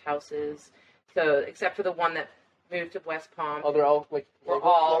each other's houses. So, except for the one that moved to West Palm. Oh, they're all like We're local?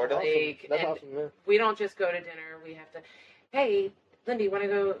 all, Florida? like, That's and awesome. Yeah. we don't just go to dinner. We have to, hey, Lindy, want to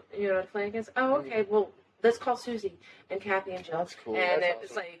go, to Flanagan's? Oh, okay, well, let's call Susie and Kathy and Jill. That's cool. And That's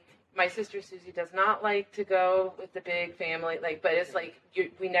it's awesome. like, my sister Susie does not like to go with the big family, like, but it's like,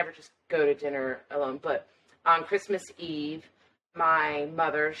 we never just go to dinner alone. But on Christmas Eve, my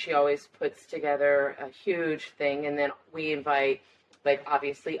mother, she always puts together a huge thing, and then we invite, like,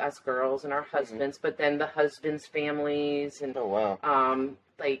 obviously us girls and our husbands, but then the husbands' families and Oh wow.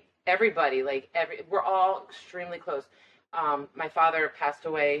 like everybody, we're all extremely close. My father passed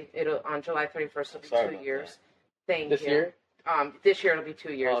away. On July 31st. It'll Sorry be 2 about years. Thank This you. year? This year it'll be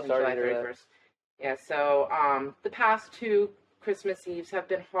 2 years Oh, on sorry July to hear that. 31st. Yeah. So the past 2 Christmas Eves have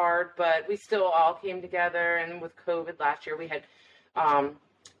been hard, but we still all came together. And with COVID last year, we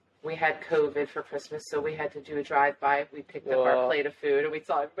had COVID for Christmas, so we had to do a drive-by. We picked up our plate of food, and we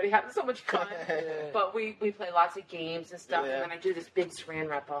saw everybody having so much fun. But we play lots of games and stuff, Yeah. and then I do this big saran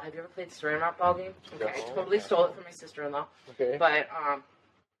wrap ball. Have you ever played the saran wrap ball game? Okay, I No. totally stole it from my sister-in-law. Okay. But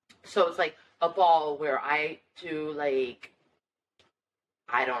so it's like a ball where I do like,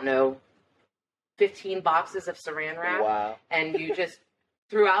 I don't know, 15 boxes of saran wrap, Wow. and you just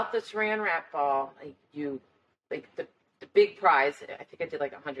throughout the saran wrap ball, like the big prize. I think I did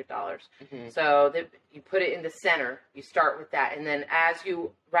like $100. Mhm. So you put it in the center. You start with that, and then as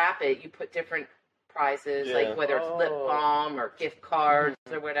you wrap it, you put different prizes, Yeah. like whether it's lip Oh. balm or gift cards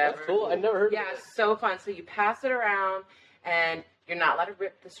or whatever. That's cool. I never heard Yeah, of it's so fun. So you pass it around, and you're not allowed to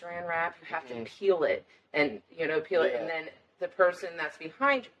rip the saran wrap. You have to peel it, and peel it, Yeah. and then the person that's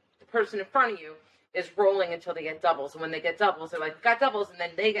behind you, the person in front of you, is rolling until they get doubles. And when they get doubles, they're like, "Got doubles," and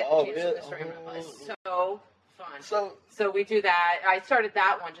then they get Oh, changed really? to the saran wrap. It's Oh. so fun. So we do that. I started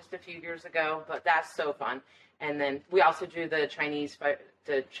that one just a few years ago, but that's so fun. And then we also do the Chinese. Is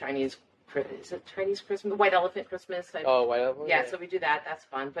it Chinese Christmas? The White Elephant Christmas. Oh, White Elephant? Yeah, so we do that. That's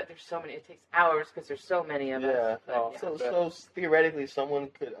fun. But there's so many. It takes hours because there's so many of yeah. us. But, Oh, yeah. So theoretically, someone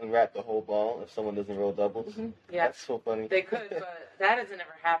could unwrap the whole ball if someone doesn't roll doubles. Mhm. Yeah, That's so funny. they could, but that hasn't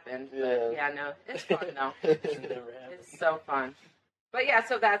ever happened. Yeah. But yeah, no, it's fun though. Never happened. It's so fun. But yeah,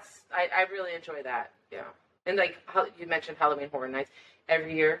 so I really enjoy that. Yeah. And like you mentioned Halloween Horror Nights.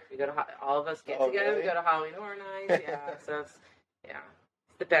 Every year we go to all of us get Oh, together. really? We go to Halloween Horror Nights. Yeah. So it's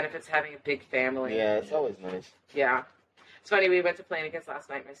the benefits of having a big family. Yeah, it's always nice. Yeah. It's funny. We went to Flanagan's last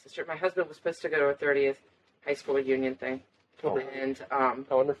night. My husband was supposed to go to a 30th high school reunion thing, Oh. and How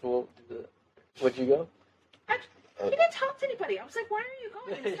wonderful. Would you go? He didn't talk to anybody. I was like, why are you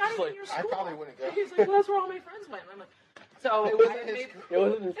going? It's not even your school. I probably wouldn't go. He's like, well, that's where all my friends went. I'm like, so It wasn't his school. it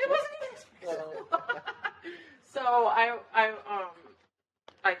wasn't even his school. So I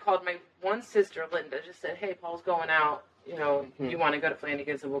called my one sister, Linda, just said, hey, Paul's going out. You know, you want to go to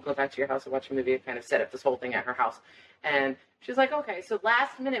Flanagan's and we'll go back to your house and watch a movie. I kind of set up this whole thing at her house. And she's like, okay. So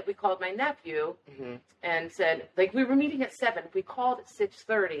last minute we called my nephew and said, like, we were meeting at 7. We called at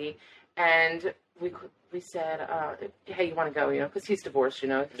 6:30 and we said, hey, you want to go, you know, because he's divorced, you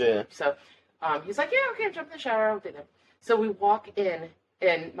know. Yeah. So he's like, yeah, okay, jump in the shower. I'll do that. So we walk in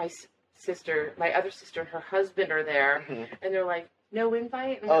and my other sister and her husband are there and they're like, no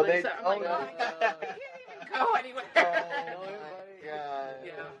invite? And I'm like, oh my God, we can't even go anywhere. Oh my God.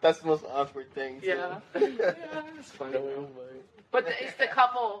 Yeah. That's the most awkward thing. Too. Yeah. It's funny. But it's the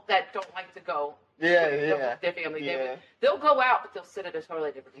couple that don't like to go. Yeah. Their family. Yeah. They'll go out, but they'll sit at a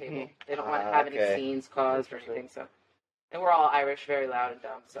totally different table. They don't want to have any scenes caused or anything. So, and we're all Irish, very loud and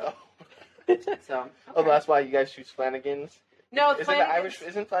dumb. So, Okay. Oh, that's why you guys choose Flanagan's? No, Isn't Irish?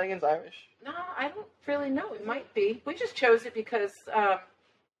 Isn't Flanagan's Irish? No, I don't really know. It might be. We just chose it because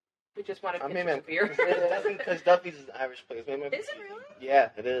we just wanted pictures of beer. Because Duffy's is an Irish place. Maybe Is it really? Yeah,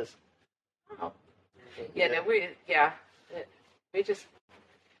 it is. Oh. Yeah, no, we just...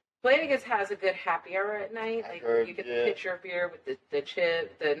 Flanagan's has a good happy hour at night. Like, you get the pitcher of beer with the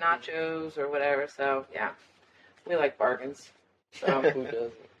nachos or whatever. So, yeah. We like bargains. So, who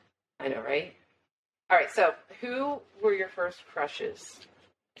doesn't? I know, right? All right, so who were your first crushes?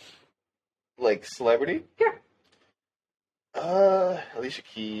 Like celebrity? Yeah. Alicia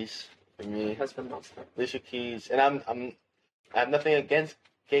Keys for me. My husband loves her. Alicia Keys, and I have nothing against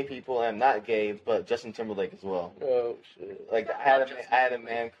gay people. I'm not gay, but Justin Timberlake as well. Oh shit! Like I had a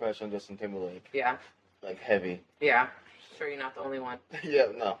man crush on Justin Timberlake. Yeah. Like heavy. Yeah. Sure, you're not the only one. Yeah,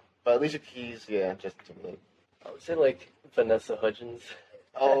 no. But Alicia Keys, yeah, Justin Timberlake. I would say like Vanessa Hudgens.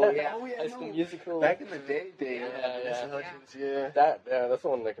 Oh yeah. High School Musical. Back in the day, Yeah. Hudgens, yeah. That's the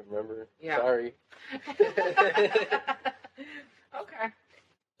one I can remember. Yeah. Sorry. Okay.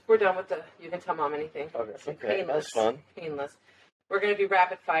 We're done with you can tell Mom anything. Okay, that was fun. Painless. We're going to be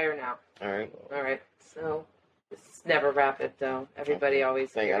rapid fire now. All right. So, it's never rapid, though. Everybody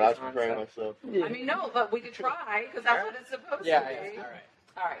always Thank God, I was preparing myself. I mean, no, but we could try, because that's what it's supposed to be. All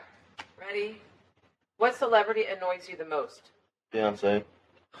right. Ready? What celebrity annoys you the most? Beyonce.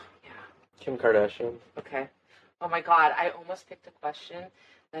 Yeah. Kim Kardashian. Okay. Oh, my God. I almost picked a question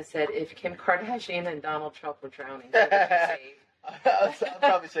that said, if Kim Kardashian and Donald Trump were drowning, what would you save? I'll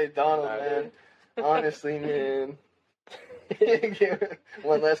probably say Donald, man. Honestly, man.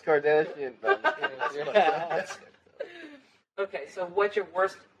 One less Kardashian. No, Okay, so what's your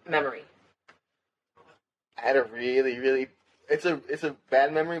worst memory? I had a really it's a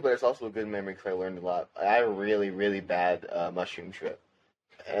bad memory, but it's also a good memory because I learned a lot. I had a really bad mushroom trip.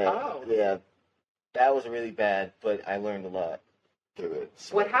 And, yeah, that was really bad, but I learned a lot through it.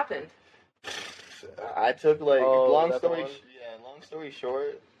 So, What happened? I took long long story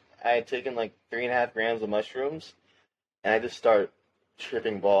short, I had taken 3.5 grams of mushrooms, and I just start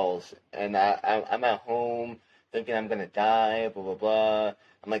tripping balls. And I'm at home thinking I'm gonna die, blah blah blah.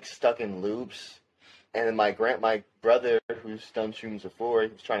 I'm stuck in loops. And then my brother, who's done shrooms before, he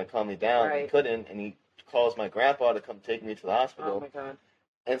was trying to calm me down. Right. He couldn't, and he calls my grandpa to come take me to the hospital. Oh my God.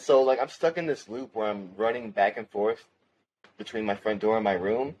 And so I'm stuck in this loop where I'm running back and forth between my front door and my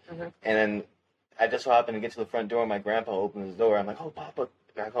room. Mm-hmm. And then I just so happen to get to the front door, and my grandpa opens the door. I'm like, oh, Papa.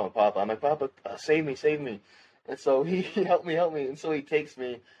 I call him Papa. I'm like, Papa, save me. And so he help me. And so he takes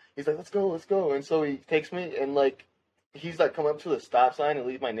me. He's like, let's go. And so he takes me, and he's coming up to the stop sign and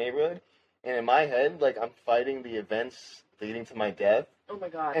leave my neighborhood. And in my head, I'm fighting the events leading to my death. Oh my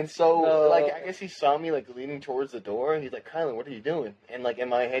God. And so, I guess he saw me leaning towards the door. And he's like, Kylan, what are you doing? And in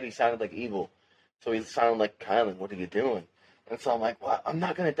my head, he sounded like evil. So he sounded like, Kylan, what are you doing? And so I'm like, well, I'm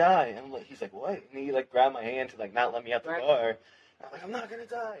not gonna die. And he's like, what? And he grabbed my hand to not let me out the car. And I'm like, I'm not gonna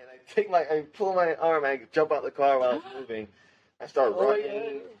die. And I pull my arm and I jump out the car while I was moving. I start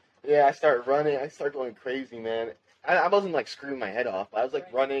running. Yeah, I start running. I start going crazy, man. I wasn't screwing my head off. I was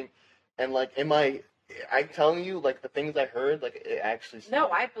running, and I'm telling you, the things I heard, it actually. No,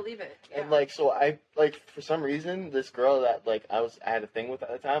 I believe it. Yeah. And so I for some reason, this girl that I had a thing with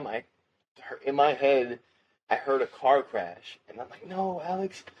at the time, in my head, I heard a car crash, and I'm like, no,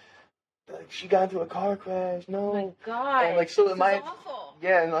 Alex, she got into a car crash. No. Oh my God. And so this in my is awful.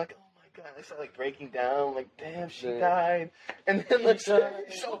 yeah, and oh my God, I started breaking down. I'm like, damn, she died. And then What was your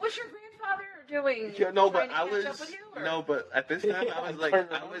grandfather doing? Yeah, no, but Trying to catch up with you, or? no, but at this time I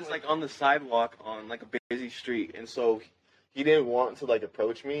was on the sidewalk on a busy street, and so he didn't want to like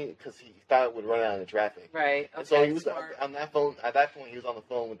approach me because he thought it would run out of traffic. Right. Okay. And so he was smart. on that phone. At that point, he was on the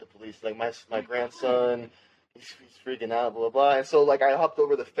phone with the police. Like my grandson, he's freaking out, blah, blah blah. And so like I hopped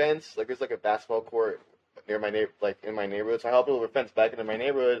over the fence. Like there's like a basketball court near my in my neighborhood. So I hopped over the fence back into my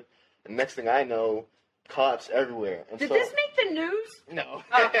neighborhood. And next thing I know, cops everywhere. And Did so, this make the news? No.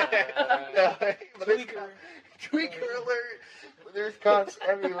 Oh. No. But tweaker alert. There's cops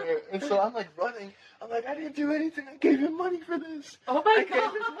everywhere. And so I'm like running. I'm like, I didn't do anything. I gave him money for this. Oh my I gave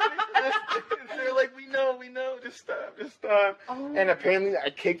god. him money for this. And they're like, we know. Just stop. Oh. And apparently I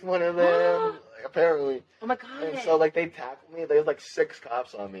kicked one of them. Apparently. Oh my god. And so like they tackled me. There's like 6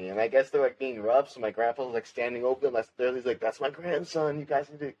 cops on me. And I guess they're like being rough. So my grandpa was like standing open. He's like, that's my grandson. You guys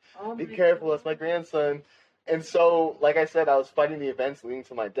need to be careful. God. That's my grandson. And so, like I said, I was fighting the events leading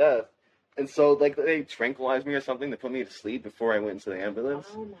to my death. And so, like, they tranquilized me or something to put me to sleep before I went into the ambulance.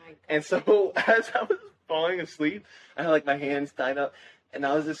 Oh my god. And so, as I was falling asleep, I had, like, my hands tied up. And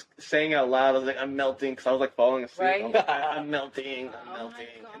I was just saying out loud, I was like, I'm melting, because I was, like, falling asleep. Right. I was like, I'm melting. Oh my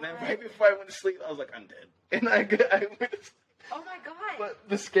And then God. right before I went to sleep, I was like, I'm dead. And I went to sleep. Oh my god. But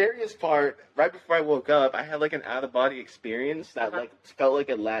the scariest part, right before I woke up, I had, like, an out-of-body experience that, like, felt like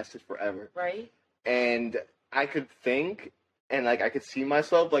it lasted forever. Right. And I could think, and like I could see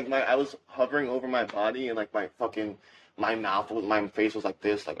myself, like I was hovering over my body, and like my face was like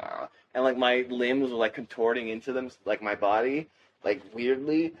this, like and like my limbs were like contorting into them, like my body, like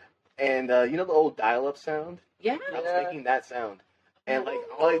weirdly, and you know the old dial-up sound? Yeah. I was making that sound, and like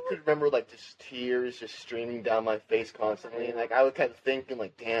all I could remember like just tears just streaming down my face constantly, and like I was kind of thinking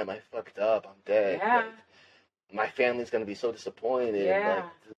like, damn, I fucked up, I'm dead. Yeah. Like, my family's gonna be so disappointed. Yeah. Like,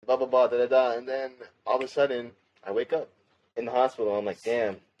 blah blah blah da da da. And then all of a sudden, I wake up in the hospital. I'm like,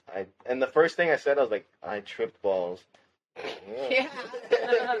 damn. And the first thing I said, I was like, I tripped balls. Yeah.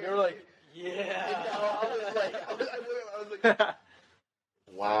 You were like, yeah. I was like,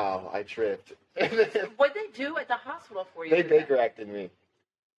 wow, I tripped. What'd they do at the hospital for you? They today? Baker acted me.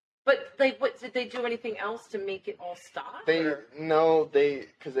 But like, what did they do? Anything else to make it all stop? Because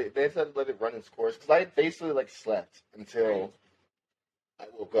they said let it run its course. Because I basically like slept until I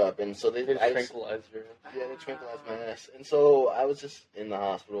woke up, and so they tranquilized her. Yeah, they tranquilized my ass, and so I was just in the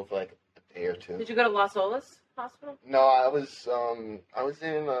hospital for like a day or two. Did you go to Las Olas Hospital? No, I was in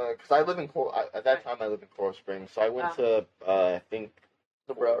because I live in at that time I lived in Coral Springs, so I went to I think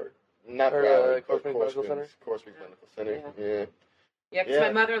The Broward. not Or, Broward, Coral Springs Medical Center? Coral Springs Medical Center. Yeah. Yeah, because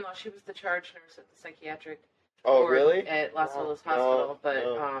my mother-in-law, she was the charge nurse at the psychiatric Oh, ward really? at Las No, Olas Hospital. no, But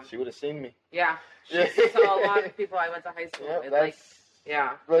no. She would have seen me. yeah, Yeah. she saw a lot of people I went to high school Yeah, with. that's Like,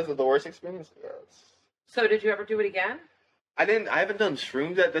 yeah. was it the worst experience? Yes. So did you ever do it again? I haven't done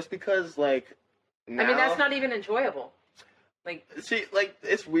shrooms yet, just because like. Now, I mean, that's not even enjoyable. Like, see, like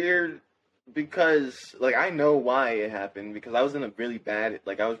it's weird because like I know why it happened because I was in a really bad,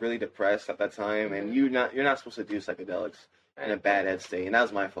 like I was really depressed at that time, and you're not supposed to do psychedelics in a bad head state, and that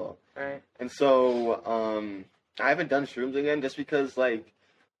was my fault. Right. And so I haven't done shrooms again just because like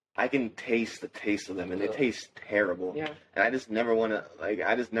I can taste the taste of them, and they taste terrible. Yeah. And I just never want to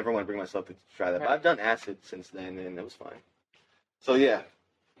bring myself to try that. But I've done acid since then, and it was fine. So yeah.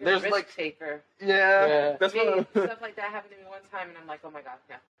 You're There's a risk like taker. yeah, that's Me, what stuff like that happened to me one time, and I'm like, oh my god,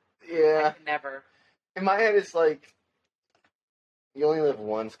 yeah. I yeah. can never. In my head, it's like you only live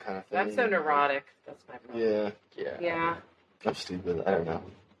once, kind of thing. I'm so neurotic. That's my problem. Yeah. Yeah. I'm stupid. I don't know.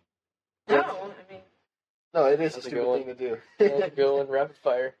 No, I mean. No, it is That's a a stupid good thing to do. Let's go in rapid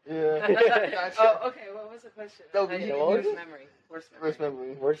fire. Yeah. Oh, okay. What was the question? No, I you- think what was worst it? memory. Worst memory. Worst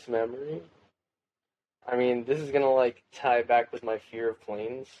memory. Worst memory? I mean, this is gonna like tie back with my fear of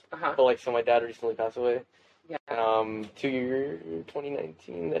planes. Uh-huh. But like, so my dad recently passed away. Yeah.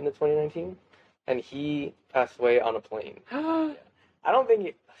 2019, end of 2019, and he passed away on a plane. Oh, I don't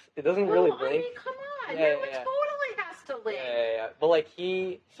think it doesn't really I blink. mean, come on. Yeah, It yeah. totally has to link. Yeah. But like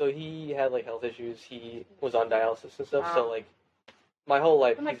he had like health issues. He was on dialysis and stuff. So Wow. like, my whole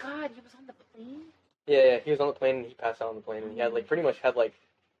life. Oh my he's- god, he was on the plane? Yeah, he was on the plane and he passed out on the plane, and he had like pretty much had like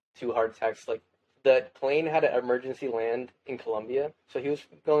 2 heart attacks. Like the plane had an emergency land in Colombia, so he was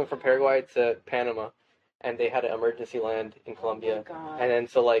going from Paraguay to Panama, and they had an emergency land in Colombia. Oh my god. And then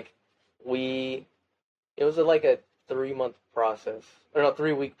so like it was like a 3-month process, or no,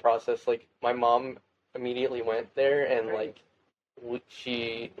 3-week process. Like my mom immediately went there, and Right. like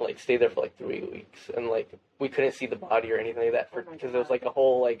she like stayed there for like 3 weeks, and like we couldn't see the body or anything like that Oh my because there was God. like a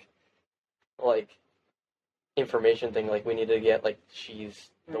whole like information thing. Like we needed to get like she's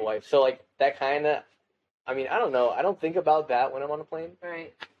the Right. wife, so like that kind of. I mean, I don't know. I don't think about that when I'm on a plane.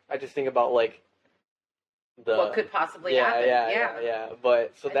 Right. I just think about like what could possibly happen. Yeah.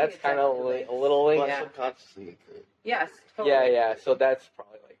 But so that's kind of a little link. But subconsciously it could. Yes. Totally. Yeah. So that's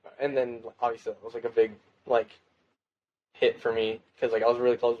probably like, and then obviously it was like a big like hit for me because like I was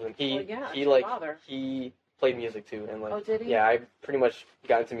really close with him. He played music too, and like did he? Yeah, I pretty much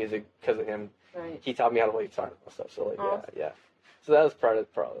got into music because of him. Right. He taught me how to play guitar and stuff. So like yeah. So that was probably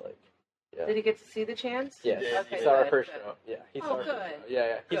like. Yeah. Did he get to see the chance? Yes. Okay, he saw our first show. Yeah, he saw our good. first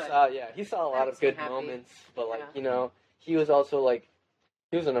show. Yeah. He saw a lot of Makes me good happy. moments, but like he was also like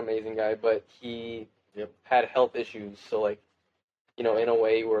he was an amazing guy, but he had health issues. So like in a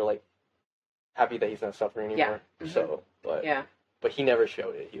way we're like happy that he's not suffering anymore. Yeah. Mm-hmm. So but he never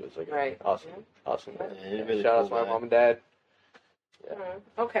showed it. He was like awesome guy. Yeah, really Shout out cool to my guy. mom and dad. Yeah.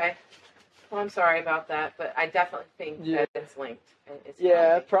 Okay. Well, I'm sorry about that, but I definitely think that it's linked.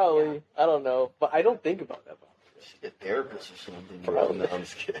 Probably. Yeah. I don't know, but I don't think about that. You should get therapists or something. Probably. No, I'm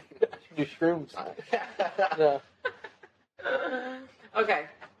just kidding. Do shrooms. No. Okay.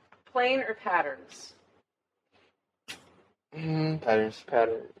 Plain or patterns? Patterns.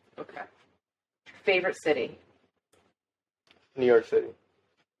 Okay. Favorite city? New York City.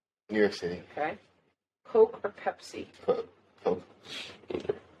 New York City. Okay. Coke or Pepsi? Coke.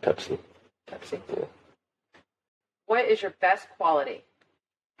 Pepsi. Yeah. What is your best quality?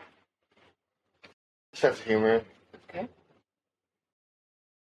 Sense of humor. Okay.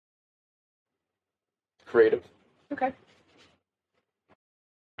 Creative. Okay.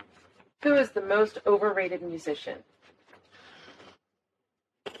 Who is the most overrated musician?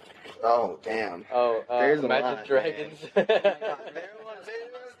 Oh, damn. Oh, there's Imagine Dragons.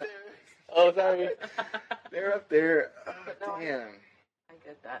 Oh, sorry. They're up there. Oh, No, damn. I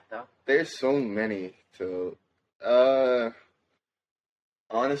get that, though. There's so many. So,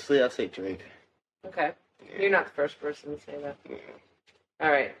 honestly, I'll say Drake. Okay. Yeah. You're not the first person to say that. Yeah.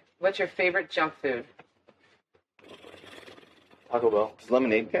 All right. What's your favorite junk food? Taco Bell. Does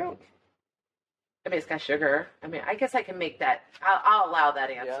lemonade count? I mean, it's got sugar. I mean, I guess I can make that. I'll allow that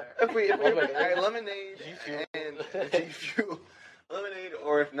answer. Yeah. If we lemonade and G Fuel. Lemonade,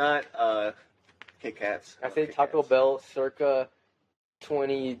 or if not, Kit Kats. I say Taco Bell circa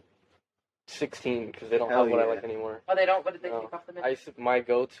 2016 because they don't have what I like anymore. Oh, they don't? What did they take off the menu? My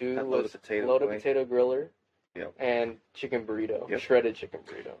go-to was loaded potato griller and chicken burrito, shredded chicken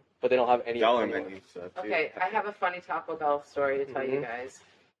burrito. But they don't have any dollar menu stuff. Okay, I have a funny Taco Bell story to tell you guys.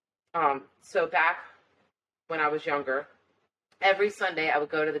 So back when I was younger, every Sunday I would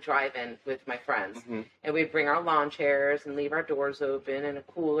go to the drive-in with my friends, and we'd bring our lawn chairs and leave our doors open and a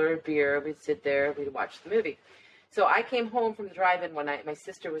cooler of beer. We'd sit there, we'd watch the movie. So I came home from the drive-in one night. My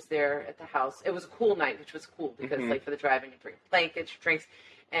sister was there at the house. It was a cool night, which was cool because, like, for the drive-in, you bring blankets, drinks,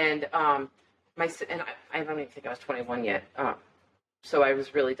 and I don't even think I was 21 yet. So I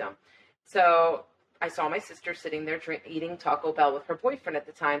was really dumb. So I saw my sister sitting there eating Taco Bell with her boyfriend at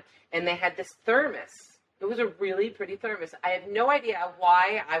the time, and they had this thermos. It was a really pretty thermos. I have no idea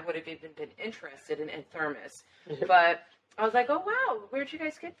why I would have even been interested in a thermos, but I was like, oh, wow, where'd you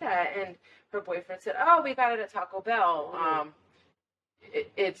guys get that? And her boyfriend said, oh, we got it at Taco Bell.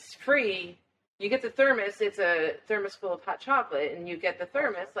 It's free. You get the thermos. It's a thermos full of hot chocolate, and you get the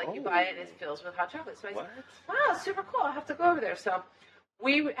thermos, like you buy it, and it fills with hot chocolate. So I said, wow, super cool. I'll have to go over there. So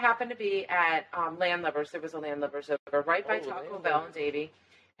we happened to be at Land Lovers. There was a Land Lovers over right by Taco Bell and Davie.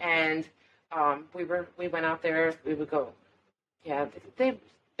 And we went out there. We would go. Yeah, they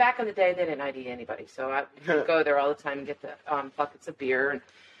back in the day they didn't ID anybody, so I would go there all the time and get the buckets of beer, and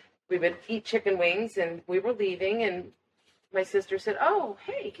we would eat chicken wings. And we were leaving, and my sister said, "Oh,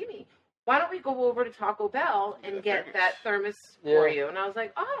 hey, Kimmy, why don't we go over to Taco Bell and get that thermos for you?" And I was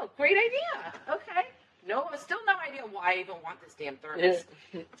like, "Oh, great idea. Okay." Still no idea why I even want this damn thermos.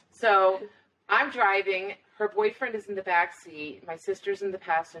 Yeah. So I'm driving. Her boyfriend is in the back seat. My sister's in the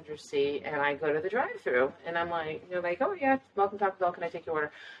passenger seat, and I go to the drive-thru, and I'm like, oh yeah, welcome to Taco Bell. Can I take your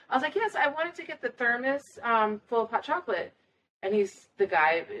order? I was like, yes, I wanted to get the thermos full of hot chocolate. And the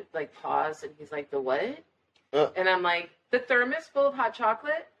guy like paused, and he's like, the what? And I'm like, the thermos full of hot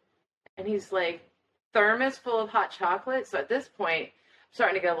chocolate. And he's like, thermos full of hot chocolate. So at this point, I'm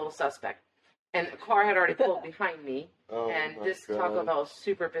starting to get a little suspect. And the car had already pulled behind me. And this Taco Bell is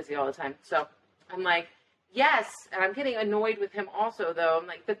super busy all the time. So I'm like, yes. And I'm getting annoyed with him also, though. I'm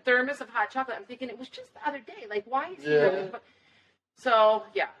like, the thermos of hot chocolate. I'm thinking it was just the other day. Like, why is he So,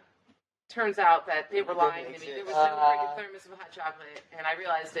 yeah. Turns out that they were lying to me. There was no freaking thermos of hot chocolate. And I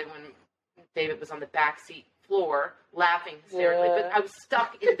realized it when David was on the back seat floor laughing hysterically. Yeah. But I was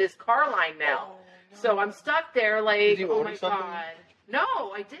stuck in this car line now. So I'm stuck there like, oh my God.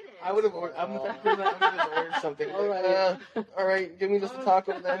 No, I didn't. I would have ordered. I'm gonna order something. All right, give me just a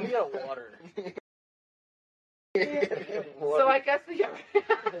taco then. We got water. So I guess I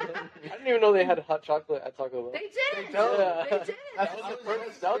didn't even know they had hot chocolate at Taco Bell. they did. They don't. They did. That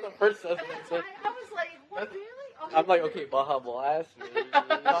was the first That's why I was like, what, really? Oh, I'm like, okay, Baja Blast. Maybe.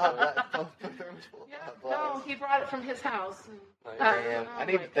 No, he brought it from his house. Damn, I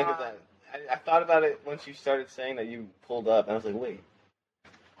need to think of that. I thought about it once you started saying that you pulled up, and I was like, wait,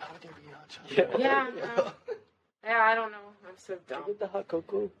 how would there be hot chocolate? Yeah, yeah, I don't know. I'm so dumb. Get the hot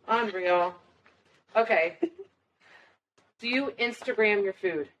cocoa. Unreal. Okay. Do you Instagram your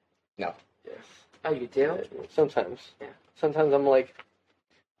food? No. Yes. Oh, you do? Yeah, sometimes. Yeah. Sometimes I'm like,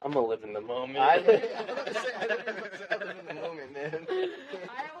 I'm gonna live in the moment. I live in the moment, man.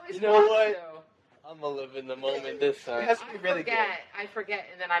 I always You know want what? to. I'm gonna live in the moment this time. It has to be really good. I forget,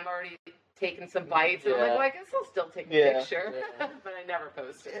 and then I'm already taking some bites, and I'm like, Yeah. well, I guess I'll still take a Yeah. picture, Yeah. but I never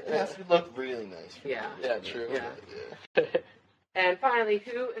post It it. has to look really nice. Yeah. Yeah, true. Yeah. And finally,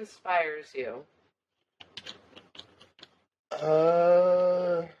 who inspires you?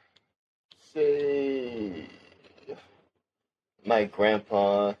 Say my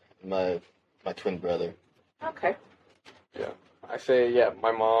grandpa, my twin brother. Okay. Yeah. I say, yeah,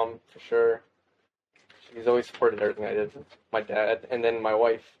 my mom, for sure. She's always supported everything I did. My dad, and then my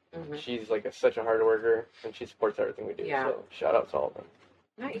wife. Mhm. She's like such a hard worker, and she supports everything we do. Yeah. So shout out to all of them.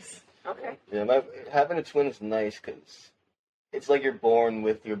 Nice. Okay. Yeah, having a twin is nice because it's like you're born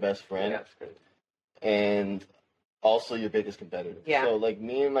with your best friend, Yeah, that's great. and also your biggest competitor. Yeah. So like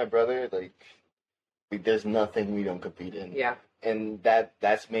me and my brother, like there's nothing we don't compete in. Yeah. And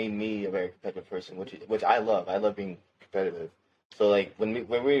that's made me a very competitive person, which I love. I love being competitive. So like when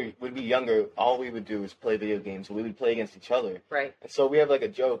we would be younger, all we would do is play video games. So we would play against each other. Right. And so we have like a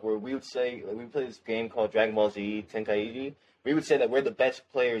joke where we would say, like, we play this game called Dragon Ball Z Tenkaichi. We would say that we're the best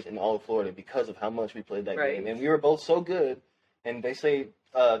players in all of Florida because of how much we played that Right. game. And we were both so good. And they say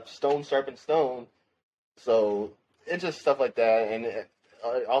stone sharpens stone. So it's just stuff like that. And it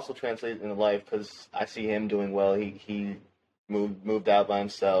also translates into life because I see him doing well. He moved out by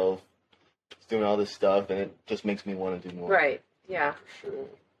himself. He's doing all this stuff. And it just makes me want to do more. Right. Yeah. Sure.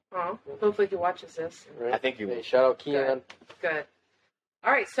 Oh, hopefully he watches this. Right. I think you will. Hey, shout out Keon. Good.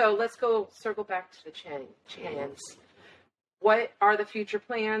 All right, so let's circle back to the Chans. What are the future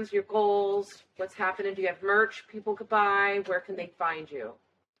plans, your goals? What's happening? Do you have merch people could buy? Where can they find you?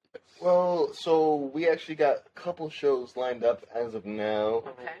 Well, so we actually got a couple shows lined up as of now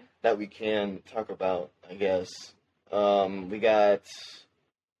Okay. that we can talk about, I guess. We got,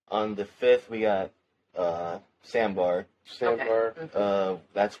 on the 5th, we got Sandbar. Sandbar. Okay.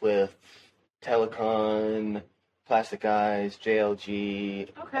 That's with Telecon, Plastic Eyes, JLG,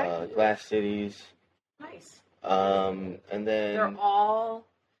 Okay. Glass Cities. Nice. And then... They're all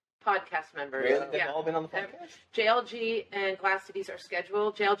podcast members. Really? They've Yeah. all been on the podcast? JLG and Glass Cities are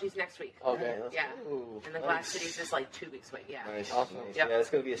scheduled. JLG's next week. Okay. Let's Yeah. go. And the Glass Cities is like 2 weeks away. Yeah. Nice. Awesome. Nice. Yep. Yeah, it's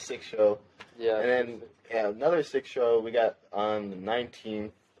going to be a 6 show. Yeah. And then, yeah, another 6 show we got on the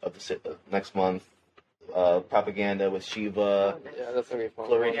 19th of next month. Propaganda with Shiva, Oh, nice. Yeah, that's gonna be fun.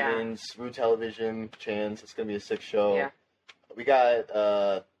 Floridians, Rue Television, Chance. It's going to be a 6 show. Yeah. We got,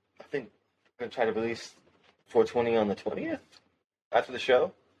 I think we're going to try to release 420 on the 20th after the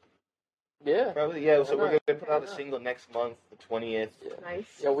show. Yeah. Probably, yeah. So Why we're not? going to put out Why a not? single next month, the 20th. Yeah. Nice.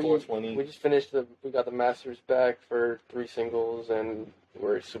 Yeah, we 420. just finished we got the masters back for 3 singles, and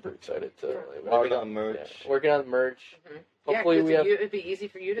we're super excited to Working on merch. Yeah, working on merch. Mhm. Hopefully yeah, we have. it'd be easy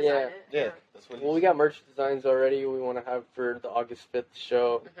for you to Yeah. sign it. Yeah, that's what Well, we got merch designs already. We want to have for the August 5th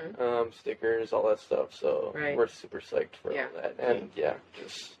show, Mhm. stickers, all that stuff. So Right. we're super psyched for Yeah. all that. And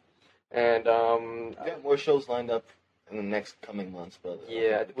and We got more shows lined up in the next coming months, but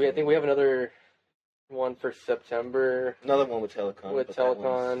yeah, I think we have another one for September another one with Telecon. with but that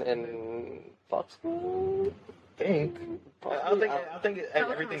one's- Telecon and Foxconn. I think. I don't think Telecon's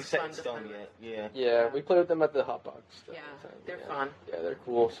everything's set fun in to stone find. yet. Yeah. Yeah, we played with them at the Hot Box. Yeah, time. they're fun. Yeah, they're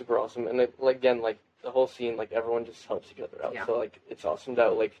cool, super awesome, and again, like the whole scene, like everyone just helps each other out. Yeah. So like it's awesome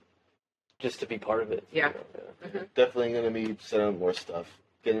that just to be part of it. Yeah. You know? Mhm. Definitely gonna be setting up more stuff.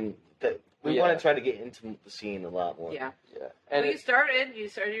 We Yeah. want to try to get into the scene a lot more. Yeah. Yeah, And and you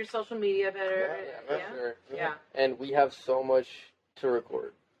started your social media better. Yeah, Yeah. Sure. Yeah. And we have so much to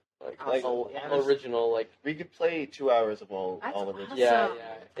record, like Awesome. Yeah. original, like We could play 2 hours of all That's of it. awesome. yeah,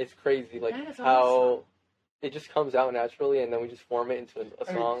 it's crazy, like That is how awesome. it just comes out naturally, and then we just form it into a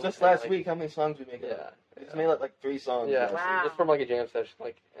I mean, song. just and, last like, week, how many songs we make? Yeah. We just made like 3 songs. Yeah, last Wow. just from like a jam session,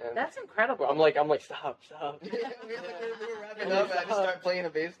 like. And That's incredible. I'm like, stop. week. Yeah, we were wrapping up, and I just started playing a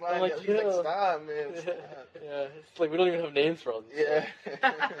bass line. I'm like, He's like, chill. stop, man, stop. Yeah, it's like we don't even have names for all these. Yeah.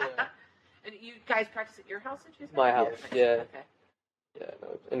 Yeah. And you guys practice at your house, did you say? My house, Nice. yeah. Okay. Yeah,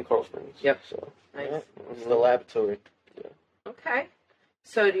 no, in Coral Springs. Yep. So Nice. Yeah, it's the laboratory. Okay.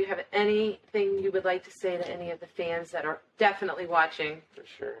 So do you have anything you would like to say to any of the fans that are definitely watching? For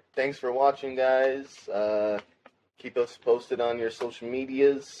sure. Thanks for watching, guys. Keep us posted on your social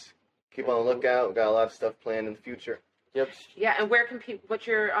medias. Keep on the lookout. We've got a lot of stuff planned in the future. Yep. Yeah, and where can people? What's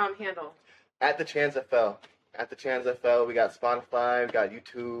your handle? At the Chance FL. At the Chance FL. We got Spotify. We got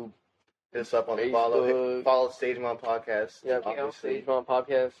YouTube. Hit us up on Facebook. follow Stage Mom Podcast. Yeah, Thank you. Stage Mom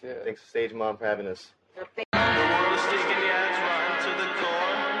Podcast. Yeah. Thanks to Stage Mom for having us. Yep, The world is taking the